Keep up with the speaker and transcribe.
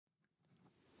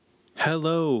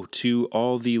Hello to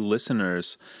all the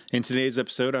listeners. In today's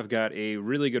episode, I've got a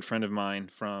really good friend of mine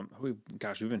we've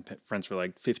been friends for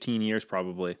like 15 years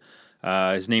probably.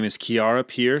 His name is Kiara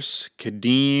Pierce,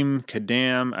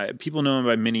 Kadam. People know him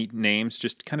by many names,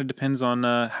 just kind of depends on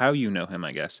how you know him,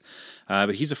 I guess.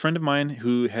 But he's a friend of mine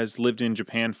who has lived in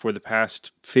Japan for the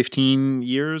past 15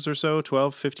 years or so,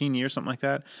 12, 15 years, something like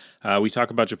that. We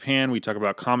talk about Japan, we talk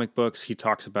about comic books, he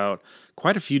talks about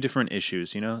quite a few different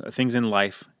issues, things in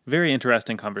life. Very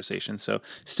interesting conversation, so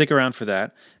stick around for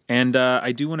that. And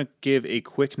I do want to give a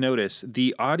quick notice.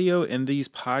 The audio in these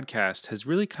podcasts has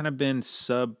really kind of been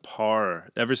subpar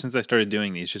ever since I started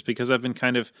doing these, just because I've been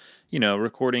kind of,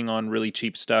 recording on really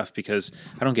cheap stuff because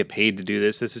I don't get paid to do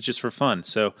this. This is just for fun.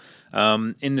 So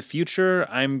in the future,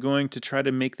 I'm going to try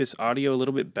to make this audio a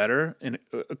little bit better and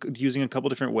using a couple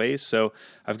different ways. So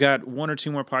I've got one or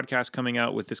two more podcasts coming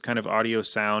out with this kind of audio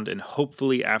sound, and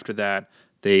hopefully after that,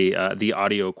 the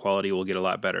audio quality will get a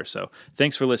lot better. So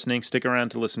thanks for listening. Stick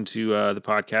around to listen to the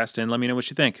podcast and let me know what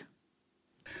you think.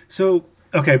 So,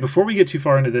 okay, before we get too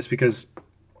far into this, because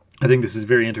I think this is a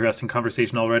very interesting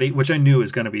conversation already, which I knew it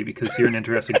was going to be because you're an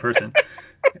interesting person.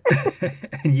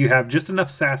 And you have just enough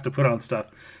sass to put on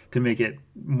stuff to make it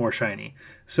more shiny.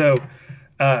 So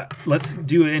let's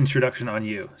do an introduction on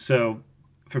you. So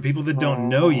for people that don't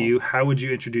know you, how would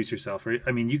you introduce yourself? Right?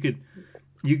 I mean, you could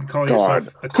call yourself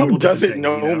a couple Who doesn't things,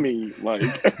 know me? Like,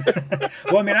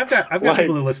 well, I mean, I've got like,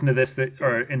 people that listen to this that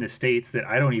are in the States that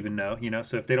I don't even know.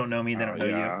 So if they don't know me, they don't know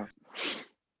you.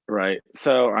 Right.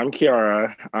 So I'm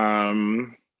Kiara,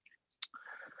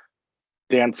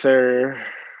 dancer,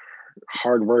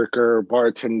 hard worker,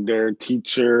 bartender,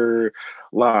 teacher,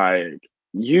 like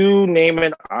you name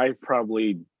it, I've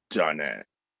probably done it.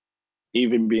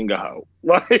 Even being a hoe,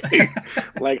 I've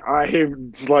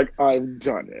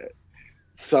done it.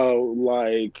 So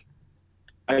like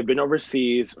I've been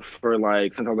overseas for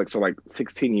since I was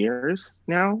 16 years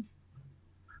now.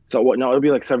 So what? No, it'll be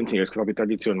 17 years because I'll be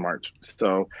 32 in March.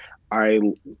 So I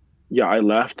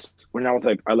left when I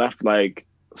left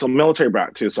so military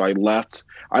brat too. So I left.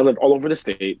 I lived all over the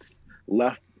states.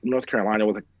 Left North Carolina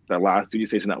was the last duty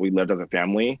station that we lived as a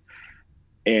family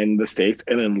in the States,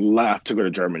 and then left to go to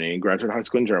Germany, graduate high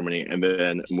school in Germany, and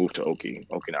then moved to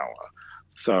Okinawa.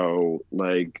 So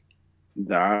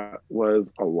that was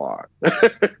a lot.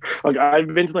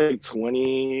 I've been to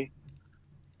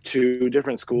 22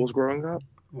 different schools growing up.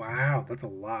 Wow, that's a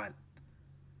lot.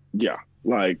 Yeah,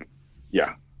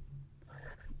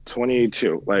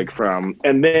 22.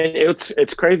 And then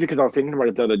it's crazy because I was thinking about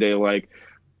it the other day.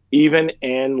 Even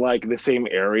in the same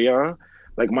area,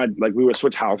 we would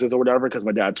switch houses or whatever because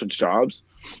my dad switched jobs.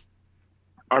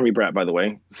 Army brat, by the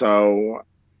way. So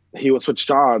he would switch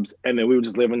jobs, and then we would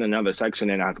just live in another section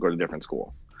and I have to go to a different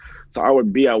school. So I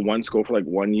would be at one school for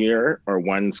 1 year or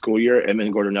one school year, and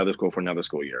then go to another school for another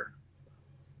school year.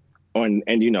 And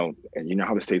you know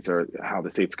how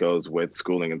the states goes with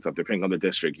schooling and stuff. Depending on the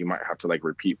district, you might have to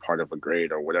repeat part of a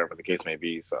grade or whatever the case may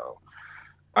be. So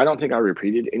I don't think I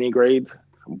repeated any grades,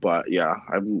 but yeah,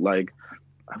 I've lived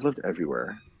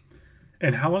everywhere.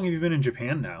 And how long have you been in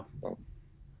Japan now?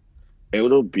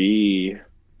 It'll be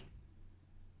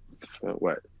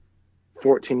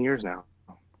 14 years now.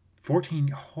 14?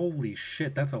 Holy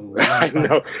shit, that's a long time. I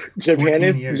know. Japan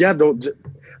is years.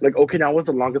 Okinawa was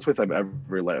the longest place I've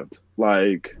ever lived.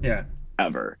 Yeah.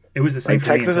 Ever. It was the same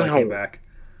for me until I came back.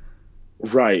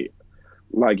 Right.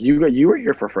 You were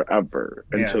here for forever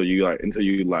until you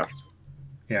left.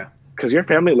 Yeah. Because your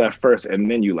family left first and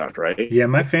then you left, right? Yeah,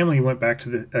 my family came back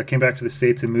to the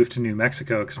States and moved to New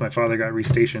Mexico because my father got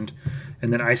restationed,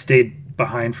 and then I stayed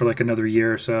behind for another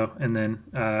year or so, and then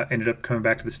ended up coming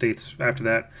back to the States after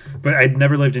that. But I'd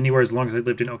never lived anywhere as long as I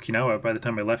lived in Okinawa by the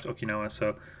time I left Okinawa.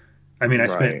 So, I mean, I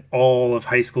spent all of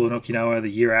high school in Okinawa, the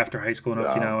year after high school in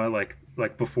Okinawa,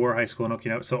 like before high school in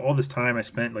Okinawa. So all this time I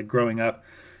spent growing up,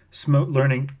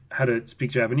 learning how to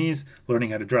speak Japanese,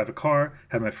 learning how to drive a car,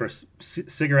 had my first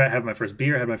cigarette, had my first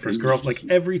beer, had my first girl.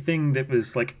 Everything that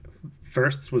was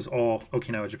firsts was all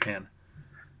Okinawa, Japan.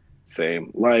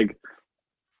 Same.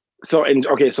 So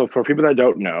for people that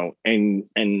don't know, in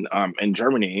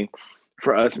Germany,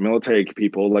 for us military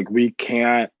people,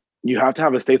 you have to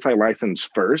have a stateside license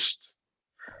first,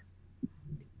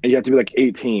 and you have to be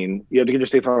 18. You have to get your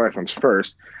stateside license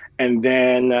first, and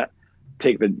then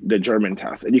take the German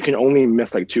test, and you can only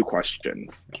miss 2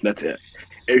 questions. That's it.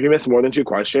 If you miss more than 2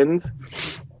 questions,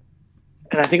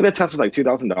 and I think the test was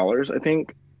 $2,000. I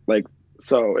think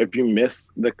so. If you miss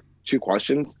the 2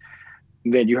 questions,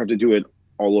 then you have to do it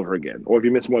all over again. Or if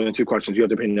you miss more than 2 questions, you have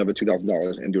to pay another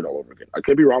 $2,000 and do it all over again. I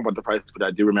could be wrong about the price, but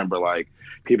I do remember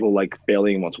people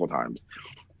failing multiple times.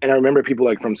 And I remember people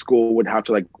like from school would have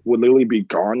to like would literally be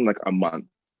gone like a month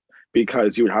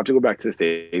because you would have to go back to the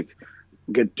States,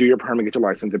 do your permit, get your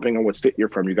license. Depending on what state you're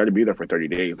from, you got to be there for 30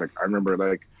 days. Like I remember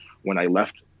like when I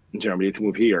left Germany to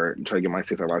move here and try to get my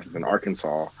state license in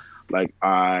Arkansas, like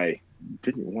I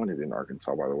didn't want it in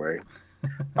Arkansas, by the way.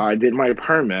 I did my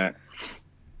permit,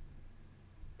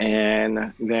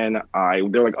 and then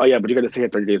they're like, oh yeah, but you got to stay here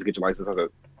 30 days to get your license. I was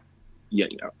like, yeah,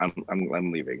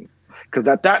 I'm leaving, because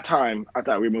at that time I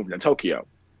thought we were moving to Tokyo.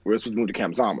 We were supposed to move to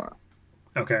Camp Zama.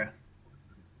 Okay.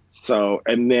 So,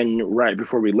 and then right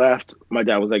before we left, my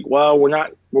dad was like, well, we're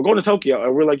going to Tokyo.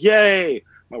 And we're like, yay,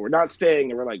 but we're not staying.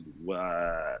 And we're like,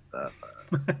 what the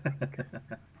fuck?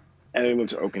 And we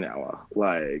moved to Okinawa.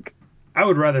 Like, I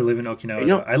would rather live in Okinawa. You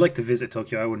know- I like to visit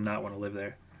Tokyo. I would not want to live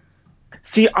there.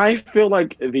 see, I feel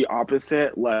like the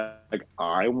opposite. Like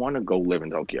I want to go live in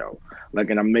Tokyo. Like,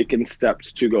 and I'm making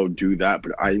steps to go do that.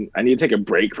 But I need to take a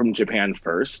break from Japan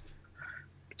first.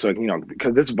 So,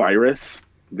 because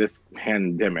this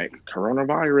pandemic,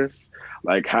 coronavirus,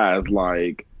 like has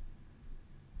like,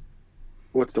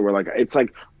 what's the word? Like, it's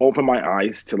like opened my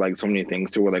eyes to like so many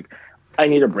things to where like I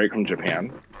need a break from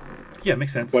Japan, Yeah,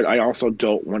 makes sense. but I also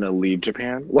don't want to leave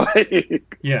Japan.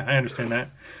 Like, Yeah, I understand that.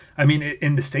 I mean,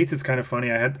 in the States, it's kind of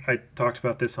funny. I talked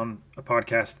about this on a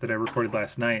podcast that I recorded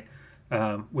last night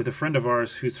with a friend of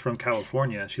ours who's from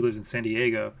California. She lives in San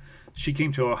Diego. She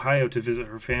came to Ohio to visit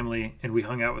her family, and we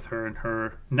hung out with her and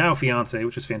her now fiance,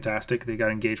 which is fantastic. They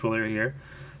got engaged while they were here.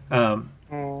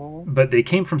 But they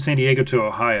came from San Diego to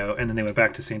Ohio, and then they went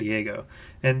back to San Diego.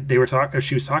 And they were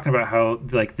she was talking about how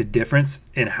like the difference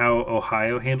in how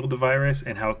Ohio handled the virus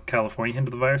and how California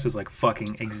handled the virus is like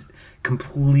fucking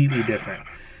completely different.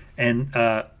 And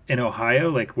in Ohio,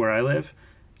 like where I live,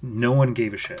 no one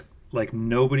gave a shit. Like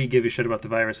nobody gave a shit about the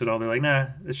virus at all. They're like, nah,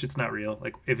 this shit's not real.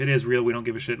 Like if it is real, we don't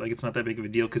give a shit. Like it's not that big of a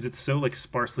deal because it's so like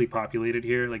sparsely populated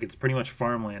here. Like it's pretty much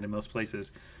farmland in most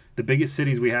places. The biggest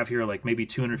cities we have here are like maybe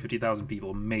 250,000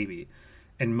 people, maybe,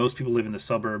 and most people live in the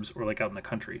suburbs or like out in the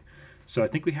country. So I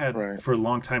think we had Right. for a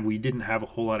long time we didn't have a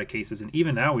whole lot of cases, and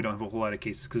even now we don't have a whole lot of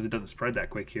cases because it doesn't spread that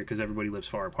quick here because everybody lives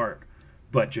far apart.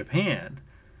 But Japan,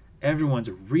 everyone's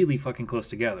really fucking close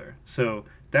together, so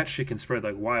that shit can spread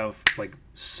like wild, like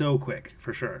so quick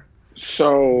for sure.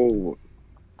 so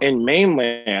in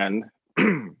mainland,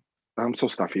 I'm so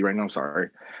stuffy right now. I'm sorry.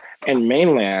 In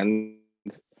mainland,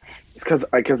 it's because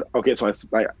okay, so because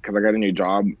I got a new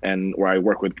job and where I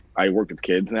work with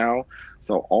kids now.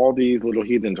 So all these little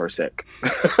heathens are sick.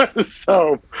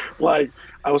 So like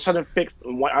I was trying to fix.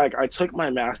 I took my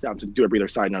mask down to do a breather.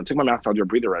 Side note, I took my mask down to do a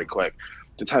breather right quick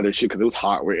to tie their shit because it was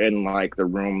hot. We're in like the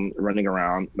room running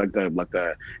around, like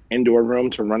the indoor room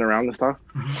to run around and stuff.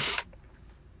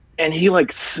 And he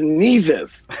like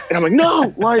sneezes, and I'm like,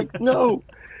 no, like no.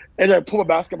 And I pull my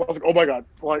basketball. I was like, oh my god!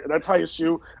 Like, and I tie his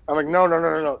shoe. I'm like,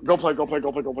 no, go play.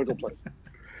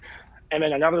 And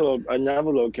then another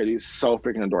little kid. He's so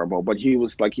freaking adorable, but he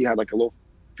was like, he had like a little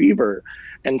fever,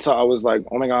 and so I was like,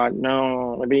 oh my god,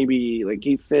 no, my baby, like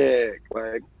he's sick,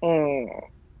 like, oh,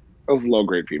 it was a low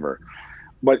grade fever.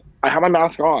 But I had my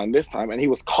mask on this time, and he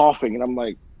was coughing, and I'm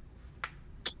like,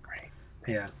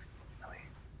 Yeah.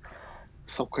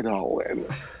 soak it all in.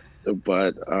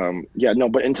 But yeah, no,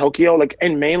 but in Tokyo, like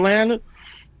in mainland,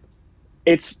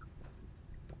 it's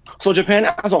so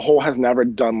Japan as a whole has never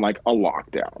done like a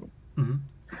lockdown. Mhm.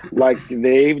 Like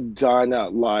they've done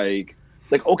like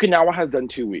Okinawa has done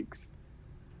 2 weeks,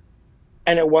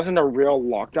 and it wasn't a real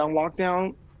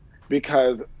lockdown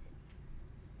because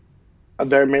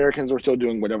the Americans were still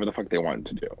doing whatever the fuck they wanted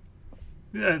to do.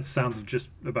 Yeah, it sounds just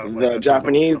about The like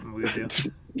Japanese, something we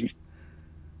would do.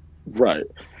 right?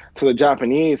 So the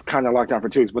Japanese kind of locked down for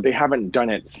 2 weeks, but they haven't done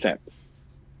it since.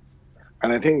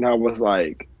 And I think that was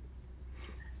like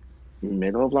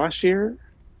middle of last year,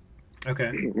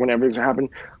 Okay. when everything happened.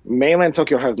 Mainland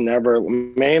Tokyo,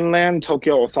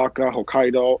 Osaka,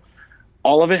 Hokkaido,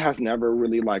 all of it has never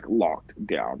really like locked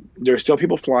down. There's still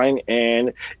people flying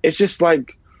in. It's just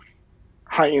like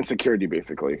high insecurity,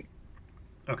 basically.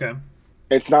 Okay.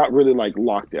 It's not really like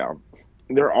lockdown.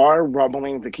 There are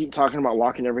rumblings. They keep talking about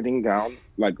locking everything down,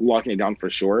 like locking it down for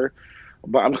sure.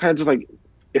 But I'm kind of just like,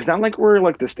 it's not like we're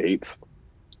like the States.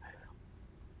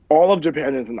 All of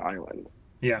Japan is an island.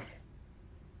 Yeah.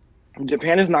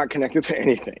 Japan is not connected to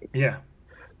anything. Yeah.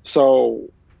 So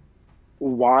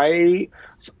why?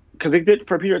 Because they did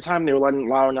for a period of time, they were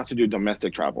allowing us to do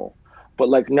domestic travel. But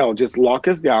like, no, just lock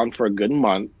us down for a good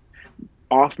month,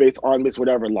 off base, on base,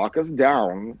 whatever. Lock us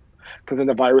down, because then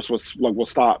the virus will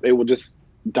stop. It will just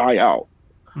die out.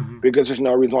 Hmm. because there's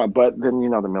no reason why. But then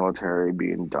the military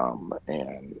being dumb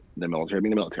and the military being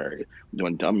the military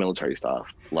doing dumb military stuff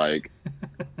like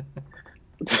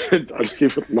like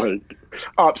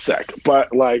OPSEC,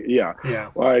 but like yeah, Yeah.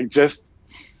 like just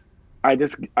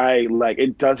I like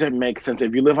it doesn't make sense.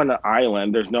 If you live on an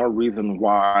island, there's no reason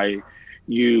why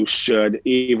you should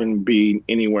even be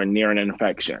anywhere near an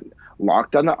infection.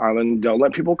 Lock down the island, don't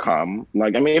let people come.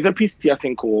 Like, I mean, if they're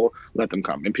PCSing, cool, let them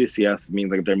come. And PCS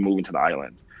means like they're moving to the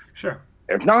island. Sure.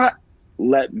 If not,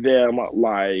 let them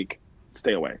like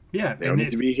stay away. Yeah, They don't and need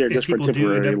to be here if just for people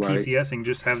do end temporary, up like PCSing,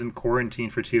 just have them quarantine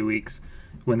for 2 weeks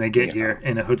when they get yeah, here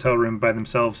in a hotel room by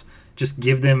themselves. Just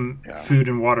give them yeah, food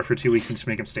and water for 2 weeks and just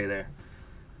make them stay there.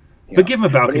 But yeah. give them a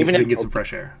But balcony so even they if can get some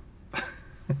fresh air.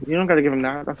 you don't gotta give them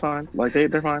that, that's fine. Like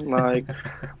they're fine. Like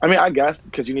I mean, I guess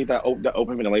because you need the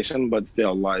open ventilation, but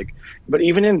still, like, but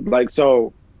even in like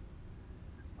so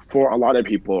for a lot of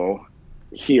people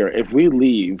here, if we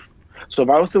leave, so if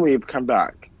I was to leave, come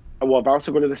back, well, if I was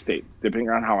to go to the States, depending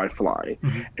on how I fly,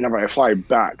 Hmm. and if I fly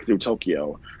back through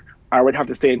Tokyo, I would have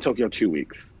to stay in Tokyo 2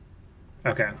 weeks.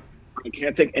 Okay. I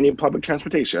can't take any public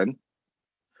transportation.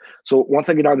 So once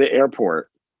I get out of the airport,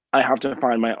 I have to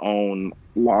find my own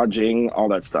lodging, all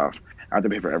that stuff. I have to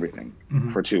pay for everything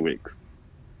Hmm. for 2 weeks.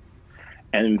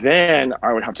 And then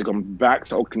I would have to come back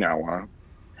to Okinawa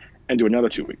and do another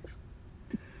 2 weeks.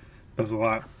 That's a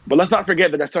lot. But let's not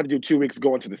forget that I started to do 2 weeks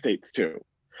going to the States too.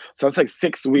 So it's like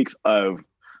 6 weeks of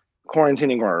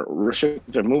quarantining or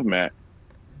restricted movement.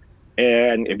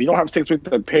 And if you don't have 6 weeks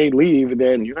of paid leave,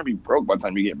 then you're gonna be broke by the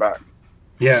time you get back.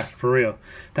 Yeah, for real.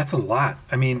 That's a lot.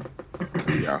 I mean,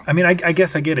 Yeah. I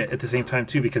guess I get it at the same time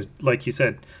too, because like you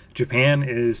said, Japan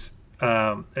is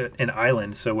an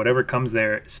island, so whatever comes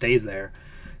there stays there.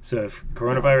 So if Yeah.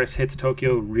 coronavirus hits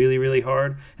Tokyo really, really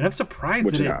hard, and Which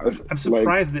it has. I'm Like,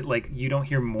 surprised that like you don't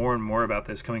hear more and more about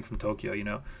this coming from Tokyo,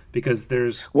 because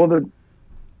well,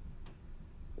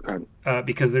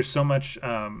 there's so much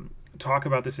talk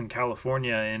about this in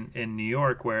California and in New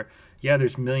York, where yeah,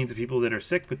 there's millions of people that are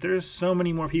sick, but there's so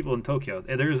many more people in Tokyo.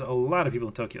 There's a lot of people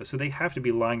in Tokyo, so they have to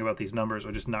be lying about these numbers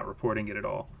or just not reporting it at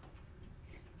all.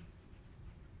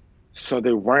 so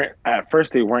they weren't at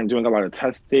first. They weren't doing a lot of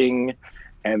testing,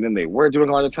 and then they were doing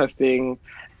a lot of testing,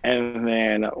 and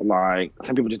then like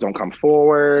some people just don't come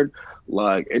forward.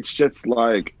 Like it's just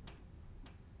like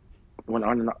when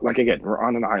on like again we're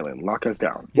on an island, lock us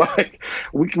down. Yeah, Like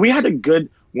we had a good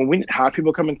when we didn't have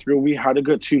people coming through. We had a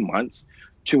good 2 months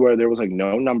to where there was like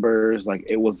no numbers. Like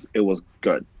it was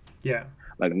good. yeah,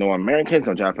 Like no Americans,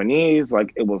 no Japanese.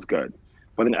 Like it was good.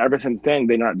 But then ever since then,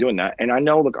 they're not doing that. And I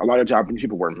know like a lot of Japanese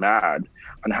people were mad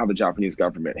on how the Japanese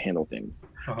government handled things.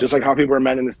 oh Just like sure, how people were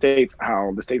mad in the States,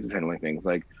 how the States is handling things.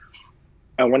 Like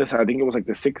I want to say, I think it was like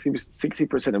the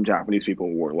 60% of Japanese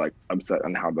people were like upset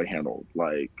on how they handled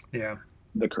like yeah,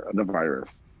 the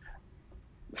virus.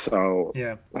 So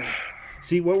yeah.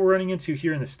 See, what we're running into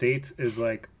here in the States is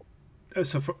like,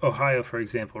 so for Ohio, for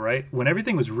example, right? When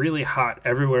everything was really hot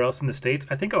everywhere else in the States,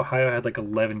 I think Ohio had like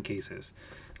 11 cases.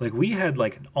 Like we had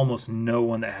like almost no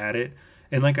one that had it.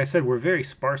 And like I said, we're very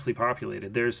sparsely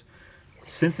populated. There's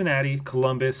Cincinnati,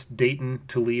 Columbus, Dayton,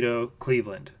 Toledo,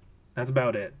 Cleveland. That's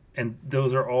about it. And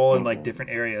those are all in like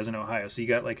different areas in Ohio. So you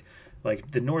got like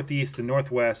the Northeast, the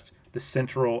Northwest, the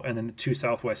Central, and then the two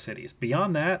Southwest cities.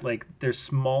 Beyond that, like there's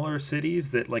smaller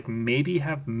cities that like maybe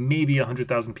have maybe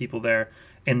 100,000 people there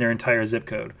in their entire zip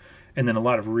code, and then a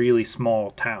lot of really small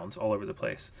towns all over the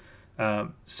place.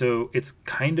 So it's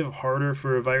kind of harder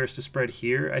for a virus to spread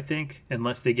here, I think,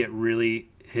 unless they get really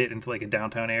hit into like a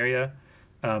downtown area.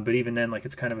 But even then, like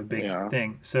it's kind of a big yeah,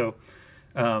 thing. So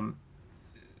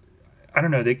I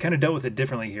don't know. They kind of dealt with it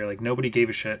differently here. Like nobody gave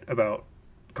a shit about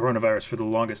coronavirus for the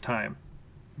longest time.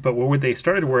 But what they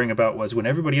started worrying about was when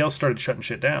everybody else started shutting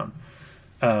shit down.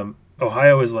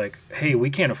 Ohio is like, hey, we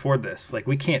can't afford this. Like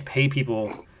we can't pay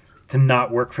people to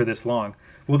not work for this long.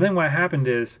 Well, then what happened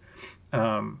is,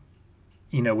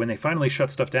 when they finally shut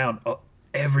stuff down,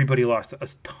 everybody lost a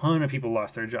ton of people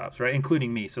lost their jobs, right,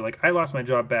 including me. So like I lost my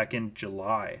job back in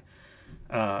July.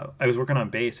 I was working on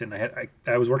base, and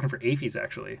I was working for AFES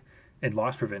actually in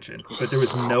loss prevention, but there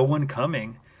was no one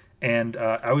coming, and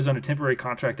I was on a temporary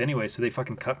contract anyway, so they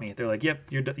fucking cut me. They're like,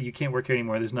 "Yep, you can't work here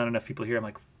anymore. There's not enough people here." I'm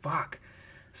like, "Fuck."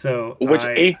 So which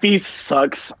AFE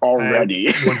sucks I already.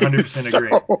 100% agree.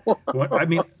 So, I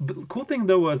mean, the cool thing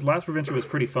though was loss prevention was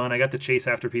pretty fun. I got to chase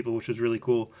after people, which was really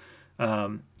cool. I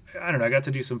don't know. I got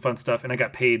to do some fun stuff, and I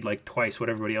got paid like twice what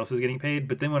everybody else is getting paid.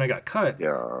 But then when I got cut,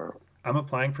 yeah, I'm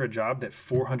applying for a job that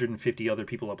 450 other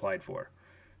people applied for.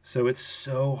 So it's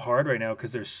so hard right now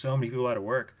because there's so many people out of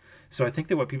work. So I think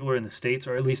that what people are in the States,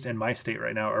 or at least in my state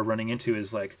right now, are running into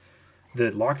is like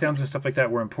the lockdowns and stuff like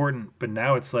that were important, but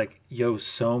now it's like, yo,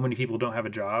 so many people don't have a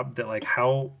job that like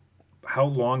how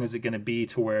long is it going to be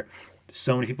to where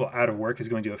so many people out of work is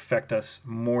going to affect us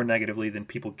more negatively than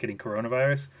people getting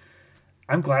coronavirus?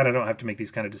 I'm glad I don't have to make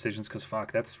these kind of decisions because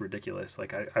fuck, that's ridiculous.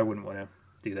 Like I wouldn't want to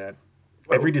do that.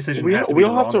 Every decision has to be the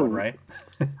wrong one, right?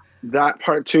 That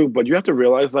part too, but you have to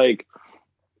realize like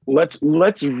let's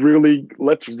really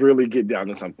get down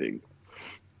to something.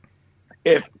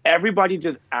 If everybody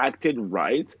just acted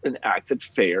right and acted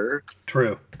fair,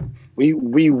 true, we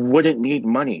wouldn't need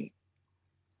money.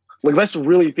 Like, let's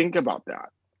really think about that.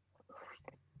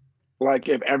 Like,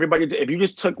 if you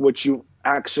just took what you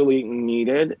actually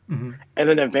needed, mm-hmm. and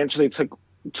then eventually took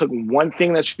one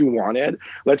thing that you wanted,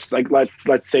 let's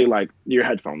say like your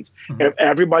headphones. Mm-hmm. If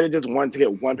everybody just wanted to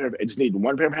get just need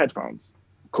one pair of headphones,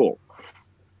 cool.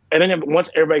 And then once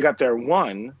everybody got their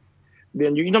one,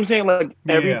 then you know what I'm saying? Like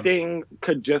everything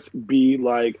could just be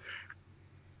like,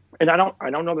 and I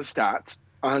don't know the stats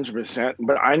 100%,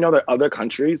 but I know that other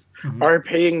countries mm-hmm. are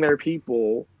paying their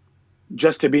people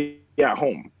just to be at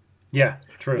home. Yeah,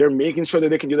 true. They're making sure that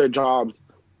they can do their jobs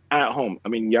at home. I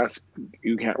mean, yes,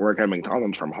 you can't work at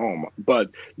McDonald's from home, but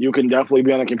you can definitely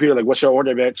be on the computer. Like, what's your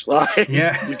order, bitch? Like,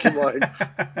 yeah, you can like,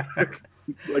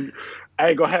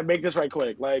 hey, go ahead, make this right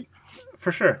quick. Like,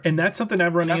 for sure. And that's something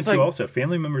I'm running into also.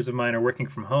 Family members of mine are working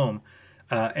from home.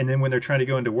 And then when they're trying to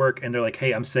go into work and they're like,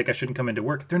 hey, I'm sick, I shouldn't come into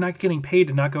work. They're not getting paid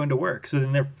to not go into work. So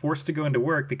then they're forced to go into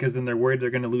work because then they're worried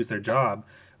they're going to lose their job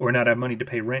or not have money to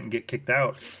pay rent and get kicked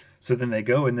out. So then they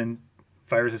go and then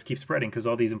viruses keep spreading because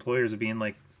all these employers are being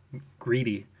like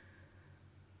greedy.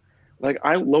 Like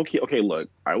I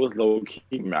was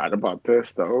low-key mad about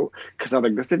this though, because I'm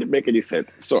like, this didn't make any sense.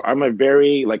 So I'm a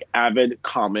very like avid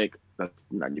comic, that's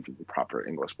not even the proper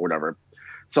English, but whatever.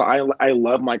 So I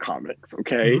love my comics,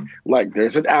 okay? Mm-hmm. Like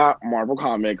there's an app, Marvel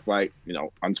Comics, like, you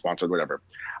know, unsponsored, whatever.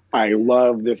 I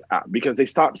love this app because they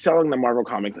stopped selling the Marvel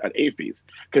Comics at AFES.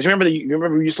 Because you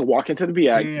remember we used to walk into the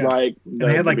BX, like and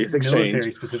they had like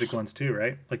military specific ones too,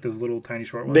 right? Like those little tiny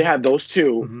short ones. They had those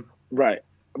too, mm-hmm. right?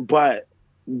 But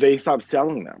they stopped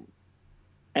selling them,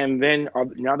 and then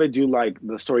now they do like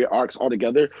the story arcs all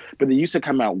together. But they used to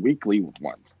come out weekly with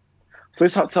ones. So they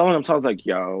stopped selling them. So I was like,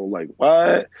 yo, like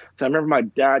what? So I remember my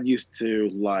dad used to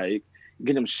like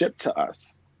get them shipped to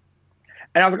us.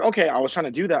 And I was like, okay, I was trying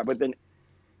to do that. But then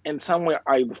in some way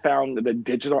I found the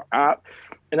digital app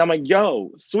and I'm like,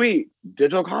 yo, sweet,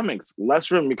 digital comics,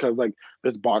 less room because like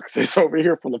this box is over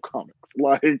here full of comics.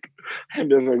 Like,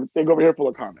 and there's a thing over here full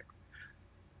of comics.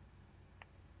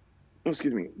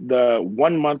 Excuse me, the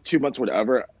 1 month, 2 months,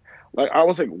 whatever. Like I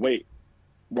was like, wait,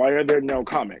 why are there no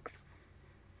comics?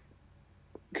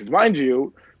 Because mind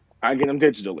you, I get them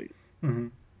digitally. Mm-hmm.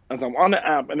 And so I'm on the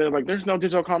app, and they're like, there's no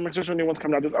digital comics, there's no new ones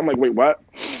coming out. I'm like, wait, what?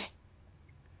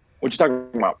 What you talking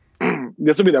about?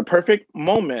 This would be the perfect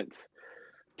moment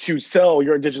to sell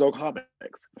your digital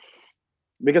comics.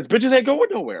 Because bitches ain't going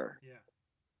nowhere. Yeah.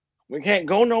 We can't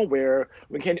go nowhere.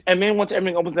 We can't, and then once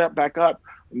everything opens that back up,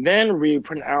 then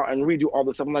reprint out and redo all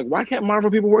this stuff. I'm like, why can't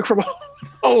Marvel people work from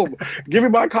home? Give me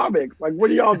my comics. Like, what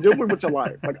are y'all doing with your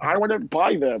life? Like, I want to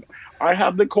buy them. I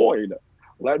have the coin.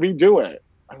 Let me do it.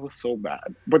 I was so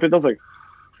mad. But then I was like,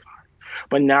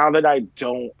 but now that I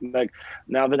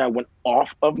went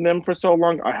off of them for so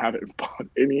long, I haven't bought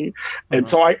any. And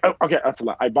so okay, that's a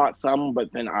lot. I bought some,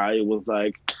 but then I was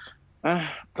like,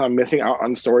 so I'm missing out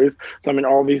on stories. So I'm in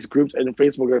all these groups and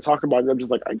Facebook are talking about it. I'm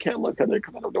just like, I can't look at it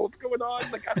because I don't know what's going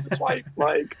on. Like, I'm just like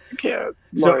I can't.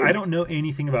 So like, I don't know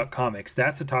anything about comics.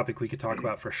 That's a topic we could talk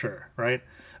about for sure, right?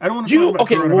 I don't want to talk about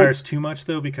coronavirus too much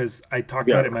though, because I talked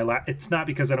about it in my it's not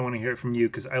because I don't want to hear it from you,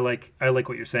 because I like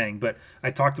what you're saying, but I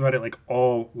talked about it like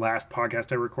all last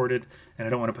podcast I recorded, and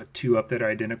I don't want to put two up that are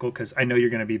identical because I know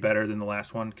you're going to be better than the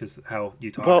last one because how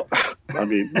you talk. Well, I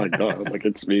mean, my God, like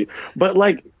it's me, but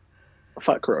like.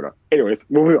 Fuck Corona. Anyways,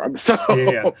 moving on. So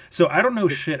yeah. So I don't know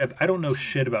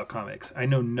shit about comics. I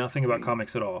know nothing about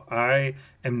comics at all. I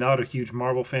am not a huge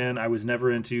Marvel fan. I was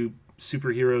never into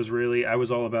superheroes really. I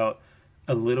was all about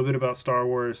a little bit about Star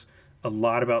Wars, a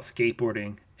lot about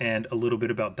skateboarding, and a little bit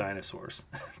about dinosaurs.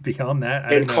 Beyond that,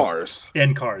 I don't know. Cars.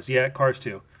 And cars. Yeah, cars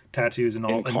too. Tattoos and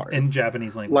all, and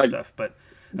Japanese language stuff. But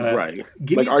right.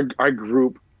 Like our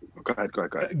group. Go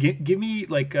ahead. Give me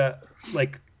like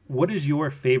what is your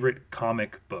favorite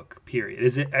comic book, period?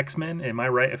 Is it X-Men? Am I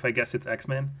right if I guess it's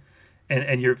X-Men?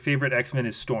 And your favorite X-Men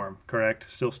is Storm, correct?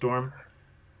 Still Storm?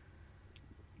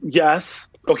 Yes.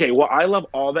 Okay, well, I love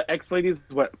all the X-Ladies,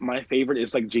 but my favorite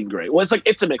is like Jean Grey. Well,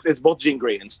 it's a mix. It's both Jean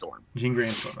Grey and Storm. Jean Grey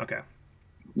and Storm, okay.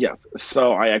 Yes.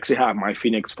 So I actually have my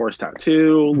Phoenix Force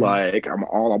tattoo. Mm-hmm. Like, I'm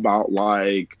all about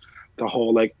like the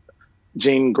whole like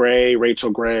Jean Grey,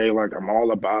 Rachel Grey, like I'm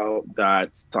all about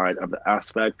that side of the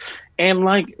aspect. And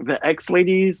like the X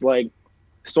ladies, like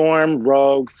Storm,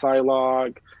 Rogue,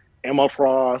 Psylocke, Emma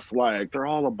Frost, like they're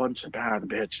all a bunch of bad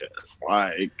bitches.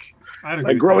 Like I'd agree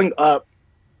like with that.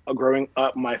 growing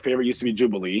up, my favorite used to be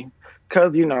Jubilee.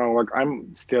 Cause like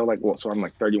I'm still like well, so I'm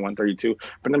like 31, 32,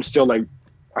 but I'm still like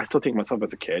I still take myself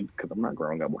as a kid because I'm not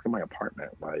growing up. Look at my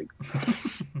apartment. Like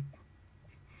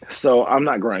so I'm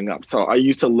not growing up. So I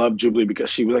used to love Jubilee because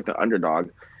she was like the underdog.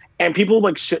 And people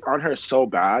like shit on her so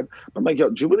bad. I'm like, yo,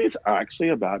 Jubilee's actually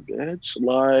a bad bitch.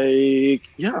 Like,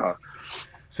 yeah.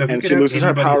 So if you And could she have loses her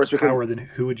anybody's powers because power, then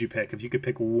who would you pick? If you could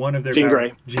pick one of their Jean power,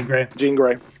 Grey. Jean Grey. Jean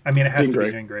Grey. I mean, it has Jean to be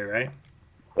Grey. Jean Grey, right?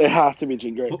 It has to be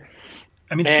Jean Grey. Well,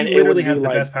 I mean, she And it literally would be has the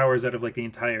like, best powers out of like the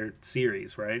entire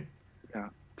series, right? yeah,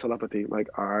 telepathy.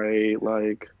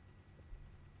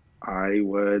 I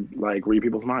would like read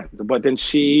people's minds. But then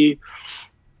she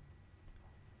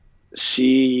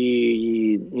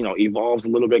evolves a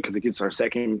little bit because it gets her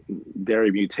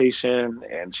secondary mutation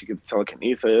and she gets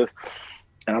telekinesis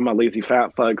and I'm a lazy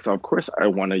fat fuck, so of course I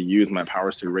want to use my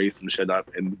powers to raise some shit up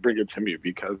and bring it to me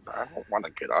because I don't want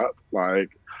to get up like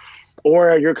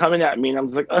or you're coming at me and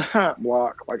I'm just like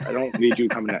block, like I don't need you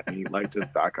coming at me, like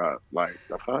just back up, like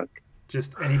the fuck.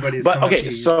 Just anybody that's But coming up to okay,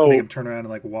 you, you just make so them turn around and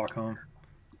like walk home.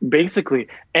 basically,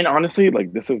 and honestly,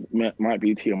 like this is might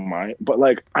be TMI, but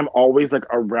like I'm always like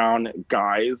around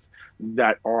guys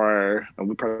that are, and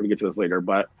we'll probably get to this later,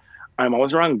 but I'm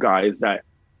always around guys that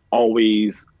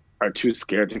always are too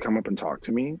scared to come up and talk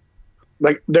to me.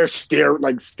 Like they're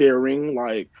staring,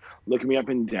 like looking me up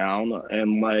and down,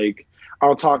 and like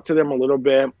I'll talk to them a little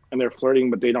bit, and they're flirting,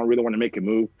 but they don't really want to make a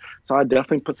move. So I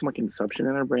definitely put some like inception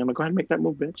in their brain. Like, go ahead and make that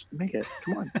move, bitch. Make it.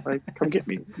 Come on, like, come get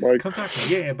me. Like, Come talk to me.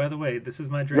 Yeah, yeah. By the way, this is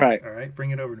my drink. right, All right,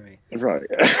 bring it over to me. right.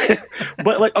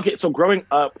 But like, okay, so growing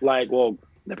up, like, well,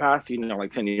 the past,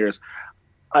 like 10 years,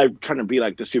 I'm trying to be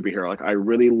like the superhero. Like, I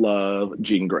really love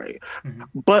Jean Grey. Hmm.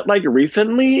 But like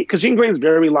recently, because Jean Grey is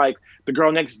very like the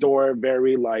girl next door,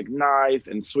 very like nice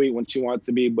and sweet when she wants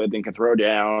to be, but then can throw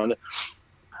down.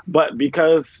 But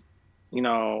because, you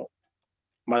know,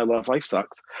 my love life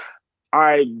sucks,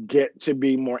 I get to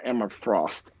be more Emma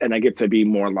Frost and I get to be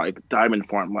more like Diamond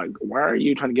Farm. Like, why are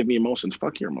you trying to give me emotions?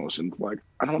 Fuck your emotions. Like,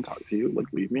 I don't want to talk to you. Like,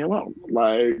 leave me alone.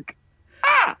 Like,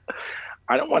 ah,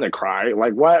 I don't want to cry.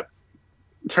 Like, what?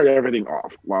 Turn everything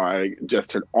off. Like, just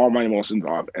turn all my emotions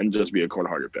off and just be a cold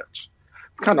hearted bitch.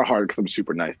 It's kind of hard because I'm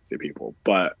super nice to people,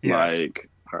 but Yeah, like,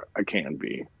 I can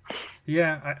be.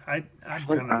 yeah. I'm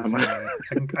Like, kind of the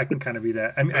same way. I can kind of be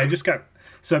that. I mean,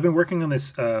 so I've been working on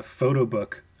this photo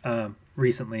book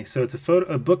recently. So it's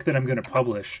a book that I'm going to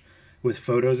publish with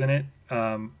photos in it.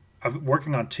 I'm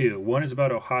working on two. One is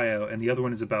about Ohio, and the other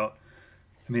one is about.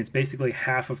 I mean, it's basically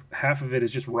half of it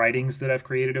is just writings that I've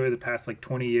created over the past like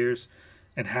 20 years,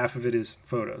 and half of it is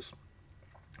photos.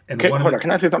 And okay, one of hold the on.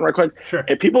 Can I say something right quick? sure.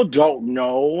 If people don't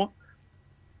know,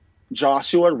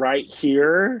 Joshua right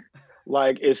here,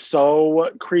 like, is so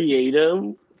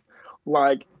creative.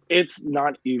 Like, it's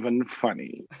not even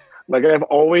funny. Like, I've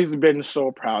always been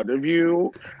so proud of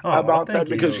you Oh, about thank that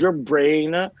because you. your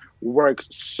brain works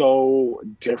so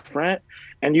different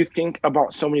and you think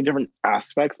about so many different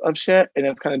aspects of shit. And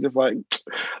it's kind of just like,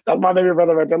 that's my baby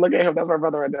brother right there. Look at him. That's my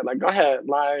brother right there. Like, go ahead.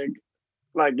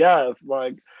 Yes.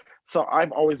 Like, so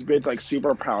I've always been like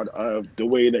super proud of the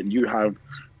way that you have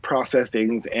processed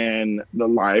things and the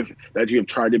life that you have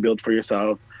tried to build for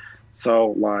yourself.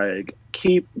 So like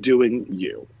keep doing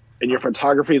you. And your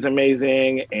photography is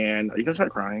amazing. And are you gonna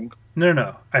start crying? No, no,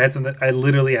 no. I had something. I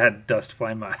literally had dust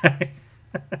fly in my eye.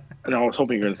 And I was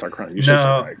hoping you're gonna start crying. You should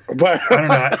start No, crying. But I don't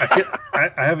know. I feel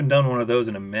I haven't done one of those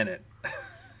in a minute.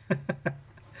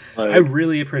 I like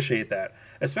really appreciate that,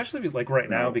 especially like right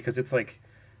now no, because it's like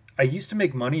I used to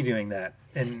make money doing that,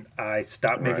 and I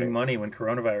stopped making right. money when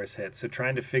coronavirus hit. So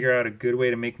trying to figure out a good way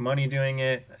to make money doing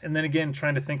it, and then again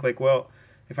trying to think like, well,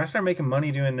 if I start making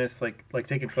money doing this, like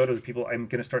taking photos of people, I'm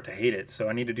gonna start to hate it. So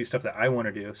I need to do stuff that I want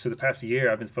to do. So the past year,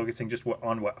 I've been focusing just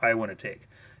on what I want to take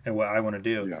and what I want to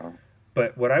do. Yeah.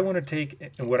 But what I want to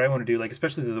take and what I want to do, like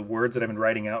especially the words that I've been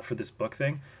writing out for this book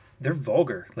thing, they're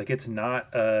vulgar. Like it's not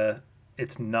a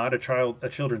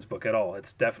children's book at all.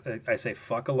 I say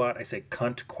fuck a lot. I say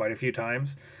cunt quite a few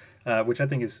times, which I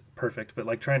think is perfect. But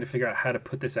like trying to figure out how to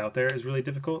put this out there is really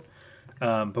difficult.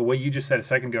 But what you just said a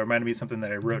second ago reminded me of something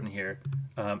that I wrote in here.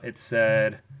 It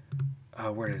said,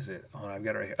 where is it? Oh, I've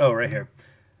got it right here. Oh, right here.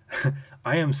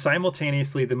 I am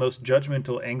simultaneously the most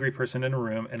judgmental, angry person in a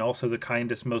room and also the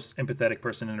kindest, most empathetic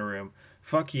person in a room.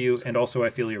 Fuck you, and also I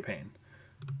feel your pain.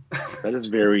 That is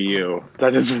very you.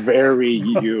 That is very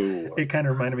you. It kind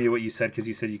of reminded me of what you said because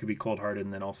you said you could be cold hearted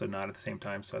and then also not at the same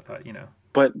time. So I thought,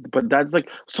 But that's like,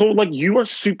 so like you are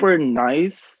super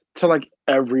nice to like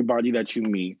everybody that you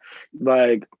meet.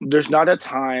 Like there's not a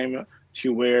time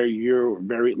to where you're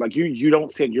very like you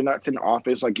don't sit, you're not in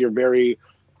office, like you're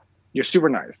super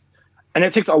nice. And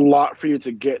it takes a lot for you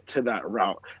to get to that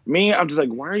route. Me, I'm just like,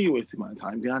 why are you wasting my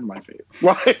time? Get out of my face.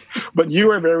 Like, but you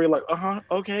are very like,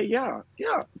 okay, yeah,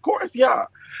 yeah, of course, yeah.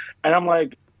 And I'm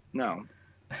like, no,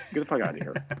 get the fuck out of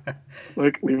here.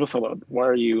 Like, leave us alone. Why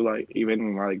are you like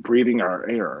even like breathing our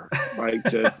air? Like,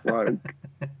 just like,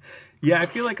 yeah, I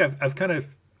feel like I've kind of,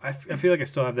 I feel like I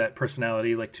still have that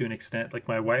personality, like to an extent. Like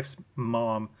my wife's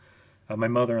mom, my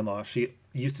mother-in-law, she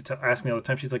used to ask me all the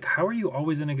time. She's like, "How are you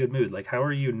always in a good mood? Like, how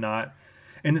are you not?"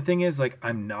 And the thing is, like,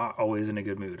 I'm not always in a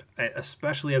good mood,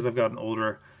 especially as I've gotten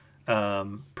older.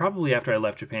 Probably after I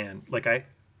left Japan, like I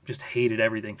just hated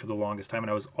everything for the longest time, and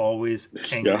I was always yeah.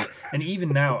 angry. And even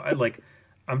now,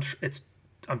 it's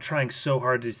I'm trying so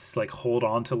hard to just like hold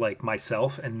on to like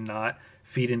myself and not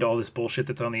feed into all this bullshit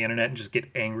that's on the internet and just get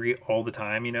angry all the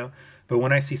time. But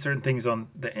when I see certain things on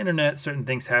the internet, certain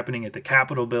things happening at the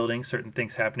Capitol building, certain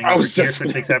things happening I over was here, just,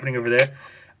 certain things happening over there,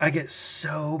 I get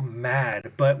so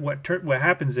mad. But what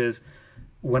happens is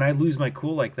when I lose my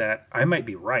cool like that, I might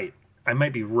be right. I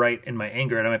might be right in my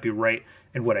anger and I might be right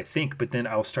in what I think, but then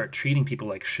I'll start treating people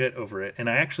like shit over it. And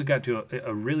I actually got to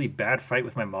a really bad fight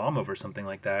with my mom over something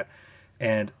like that.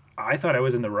 And I thought I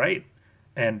was in the right.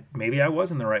 And maybe I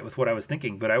was in the right with what I was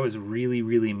thinking, but I was really,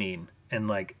 really mean. And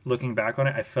like looking back on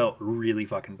it, I felt really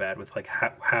fucking bad with like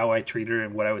how I treated her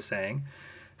and what I was saying.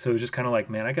 So it was just kind of like,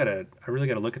 man, I really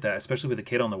gotta look at that, especially with a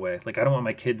kid on the way. Like, I don't want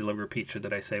my kid to like, repeat shit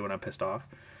that I say when I'm pissed off,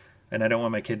 and I don't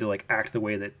want my kid to like act the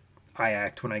way that I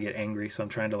act when I get angry. So I'm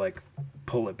trying to like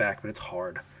pull it back, but it's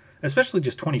hard, especially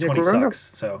just yeah, 2020 growing up.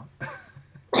 sucks. So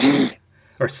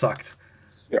or sucked.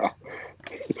 Yeah.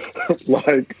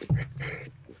 Like,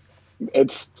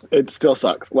 it still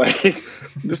sucks. Like,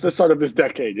 just the start of this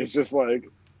decade. It's just like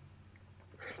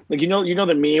you know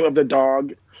the meme of the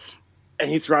dog and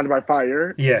he's surrounded by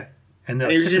fire. Yeah, and they're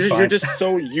And like, this is you're fine. just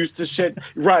so used to shit,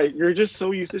 right? You're just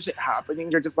so used to shit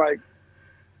happening. You're just like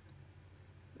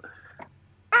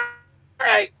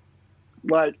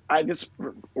I just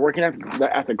working at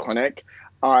the clinic,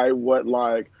 I would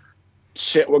like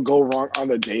shit would go wrong on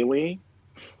the daily,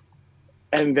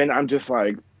 and then I'm just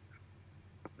like,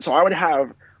 so I would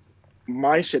have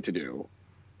my shit to do,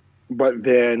 but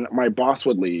then my boss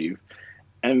would leave,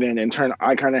 and then in turn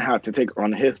I kind of have to take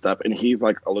on his stuff, and he's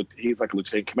like a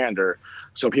lieutenant commander,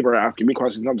 so people are asking me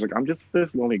questions. I'm just like, I'm just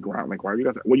this lonely ground. Like, why are you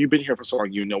guys? Well, you've been here for so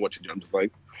long, you know what to do. I'm just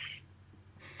like,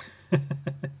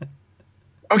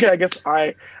 okay, I guess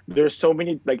there's so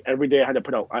many like every day I had to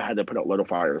put out little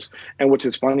fires, and which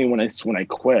is funny when I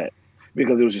quit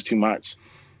because it was just too much.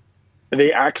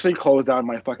 They actually closed down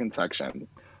my fucking section.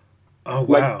 Oh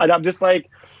Like, wow. and I'm just like,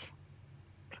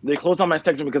 they closed down my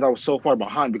section because I was so far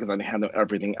behind because I didn't handle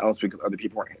everything else because other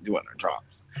people weren't doing their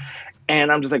jobs.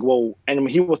 And I'm just like, well, and when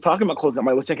he was talking about closing down,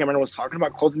 my lieutenant commander was talking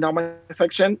about closing down my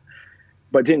section,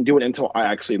 but didn't do it until I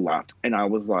actually left. And I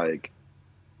was like,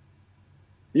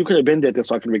 you could have been dead this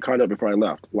so I could be caught up before I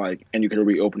left, like, and you could have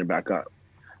reopened it back up.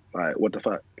 Like, what the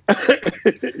fuck?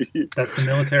 That's the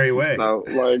military way. So,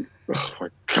 like, oh my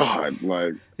god,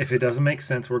 like, If it doesn't make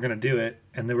sense, we're gonna do it,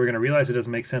 and then we're gonna realize it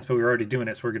doesn't make sense, but we're already doing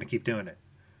it, so we're gonna keep doing it.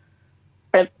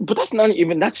 but that's not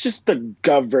even. That's just the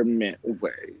government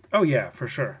way. Oh yeah, for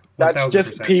sure, one That's thousand just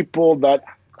percent. people that.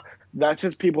 That's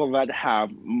just people that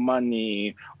have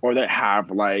money or that have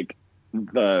like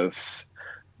the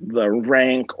the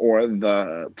rank or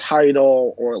the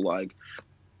title or like.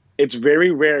 It's very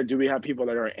rare do we have people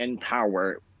that are in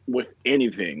power with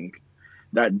anything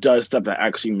that does stuff that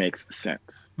actually makes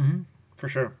sense. Hmm. For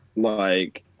sure.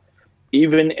 Like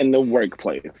even in the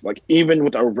workplace, like even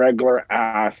with a regular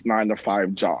ass 9 to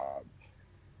 5 job,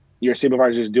 your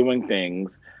supervisor is doing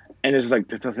things, and it's like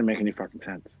this doesn't make any fucking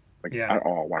sense, like Yeah. at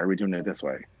all. Why are we doing it this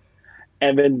way?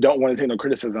 And then don't want to take no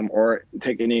criticism or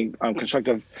take any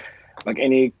constructive, like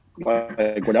any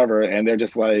like whatever, and they're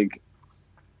just like,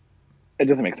 it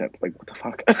doesn't make sense. Like what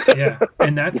the Yeah, fuck?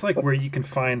 and that's like where you can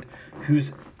find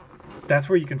who's that's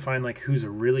where you can find like who's a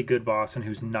really good boss and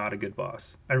who's not a good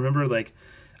boss. I remember like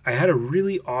I had a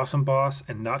really awesome boss,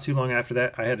 and not too long after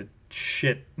that I had a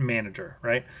shit manager,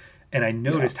 right? And I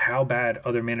Yeah, noticed how bad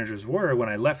other managers were when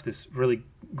I left this really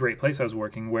great place I was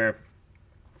working, where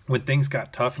when things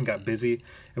got tough and got busy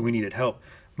and we needed help,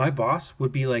 my boss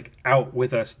would be like out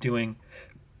with us doing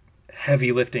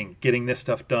heavy lifting, getting this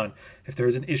stuff done. If there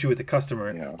was an issue with the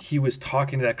customer, Yeah. he was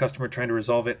talking to that customer, trying to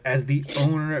resolve it as the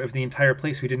owner of the entire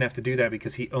place, who didn't have to do that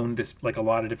because he owned this, like, a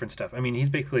lot of different stuff. I mean, he's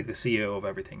basically like the CEO of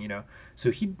everything,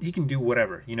 So he can do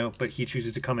whatever, but he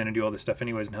chooses to come in and do all this stuff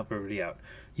anyways and help everybody out.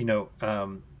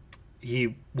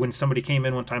 He when somebody came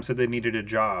in one time, said they needed a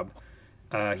job.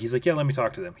 He's like, yeah, let me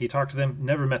talk to them. He talked to them,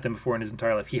 never met them before in his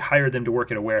entire life. He hired them to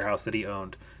work at a warehouse that he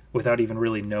owned without even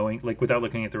really knowing, like, without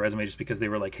looking at the resume, just because they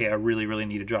were like, hey, I really, really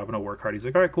need a job and I'll work hard. He's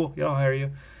like, all right, cool. Yeah, I'll hire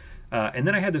you. And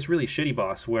then I had this really shitty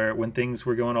boss where when things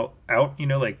were going all out,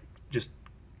 like just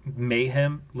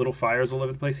mayhem, little fires all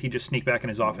over the place, he'd just sneak back in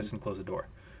his office and close the door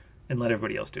and let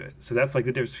everybody else do it. So that's like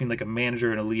the difference between like a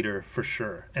manager and a leader for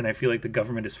sure. And I feel like the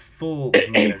government is full of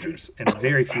managers and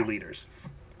very few leaders.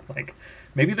 Like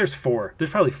maybe there's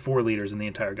probably 4 leaders in the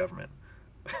entire government.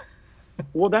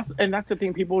 Well, that's the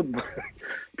thing.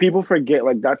 People forget,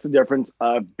 like, that's the difference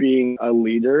of being a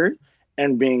leader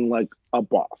and being like a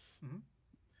boss. Mm-hmm.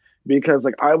 Because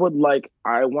like I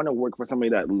want to work for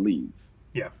somebody that leads.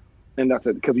 Yeah. And that's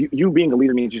it. Because you being a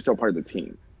leader means you're still part of the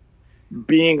team.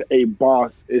 Being a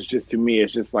boss is just, to me,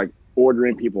 it's just like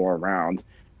ordering people around,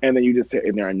 and then you just sit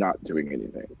in there and not doing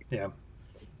anything. Yeah.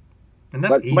 And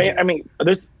that's easy. I mean,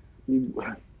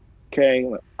 okay,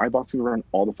 I boss people around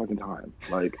all the fucking time.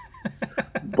 Like,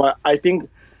 but I think,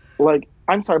 like,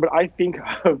 I'm sorry, but I think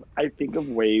of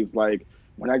ways, like,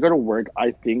 when I go to work,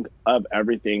 I think of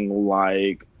everything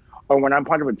like, or when I'm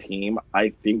part of a team,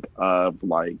 I think of,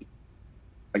 like,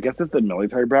 I guess it's the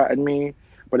military brat in me,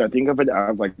 but I think of it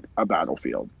as like a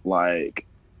battlefield. Like,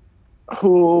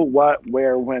 who, what,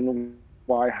 where, when,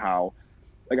 why, how.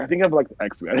 Like, I think of like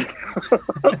X-Men.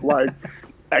 Like,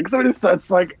 X-Men is such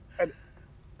like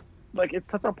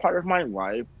it's such a part of my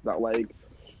life that like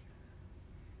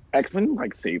X-Men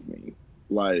like saved me,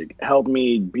 like helped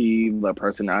me be the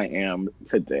person I am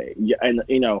today. Yeah, and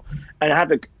and I have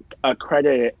to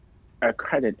credit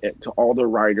it to all the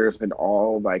writers and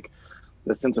all like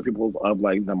the sense of people of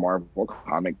like the Marvel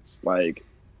comics. Like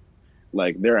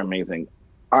they're amazing.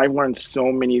 I've learned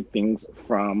so many things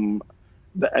from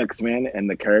the X-Men and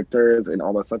the characters and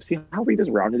all that stuff. See how we just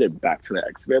rounded it back to the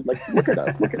X-Men? Like, look at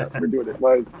us, we're doing it.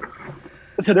 Like,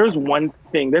 so there's one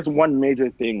major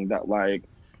thing that, like,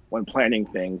 when planning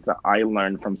things, that I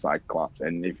learned from Cyclops.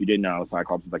 And if you didn't know,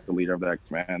 Cyclops is like the leader of the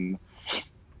X-Men.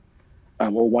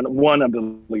 Well, one of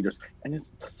the leaders. And it's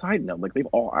a side note, like, they've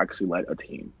all actually led a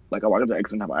team. Like, a lot of the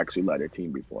X-Men have actually led a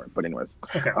team before. But anyways,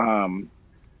 okay.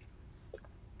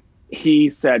 He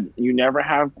said you never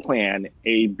have plan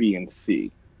A, B, and C,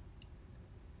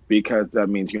 because that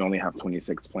means you only have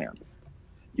 26 plans.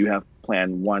 You have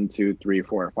plan 1, 2, 3,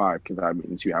 4, or 5, because that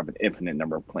means you have an infinite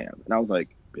number of plans. And I was like,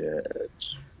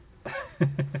 bitch.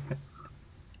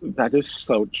 That is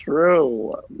so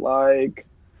true. Like,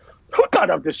 who thought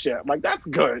of this shit? Like, that's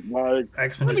good. Like,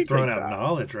 X-Men just throwing out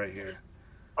knowledge right here.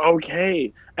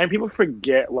 Okay. And people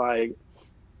forget, like,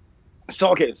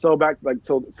 so back, like,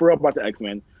 so for real about the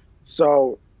X-Men.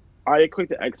 So I equate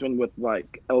the X-Men with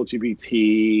like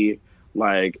LGBT,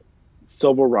 like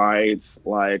civil rights,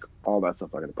 like all that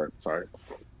stuff. I got to burp. Sorry.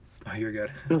 Oh, you're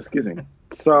good. Excuse me.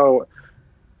 So,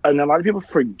 and a lot of people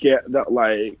forget that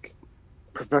like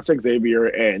Professor Xavier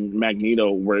and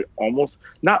Magneto were almost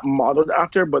not modeled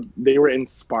after, but they were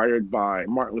inspired by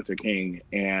Martin Luther King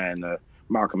and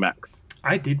Malcolm X.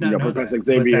 I did not know Professor that,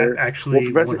 Xavier, but that actually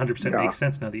 100% makes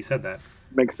sense now that you said that.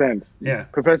 Makes sense. Yeah.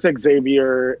 Professor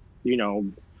Xavier,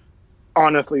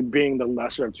 honestly being the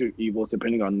lesser of two evils,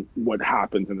 depending on what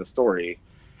happens in the story,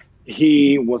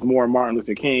 he was more Martin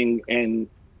Luther King, and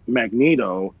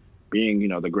Magneto, being,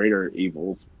 the greater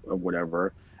evils of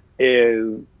whatever,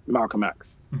 is Malcolm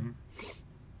X. Mm-hmm.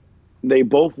 They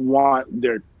both want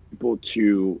their people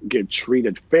to get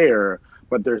treated fair,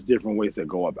 but there's different ways to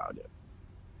go about it.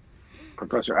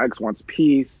 Professor X wants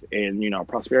peace and,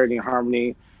 prosperity and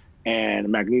harmony, and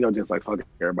Magneto just like, fuck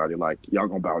everybody, like, y'all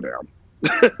gonna bow down.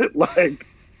 Like,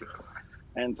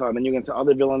 and so then you get into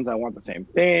other villains that want the same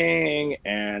thing.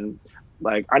 And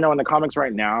like, I know in the comics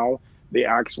right now, they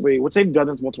actually, which they've done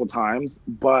this multiple times,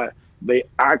 but they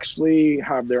actually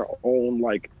have their own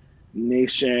like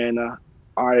nation,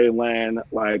 island,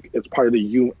 like it's part of the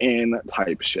UN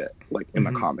type shit, like in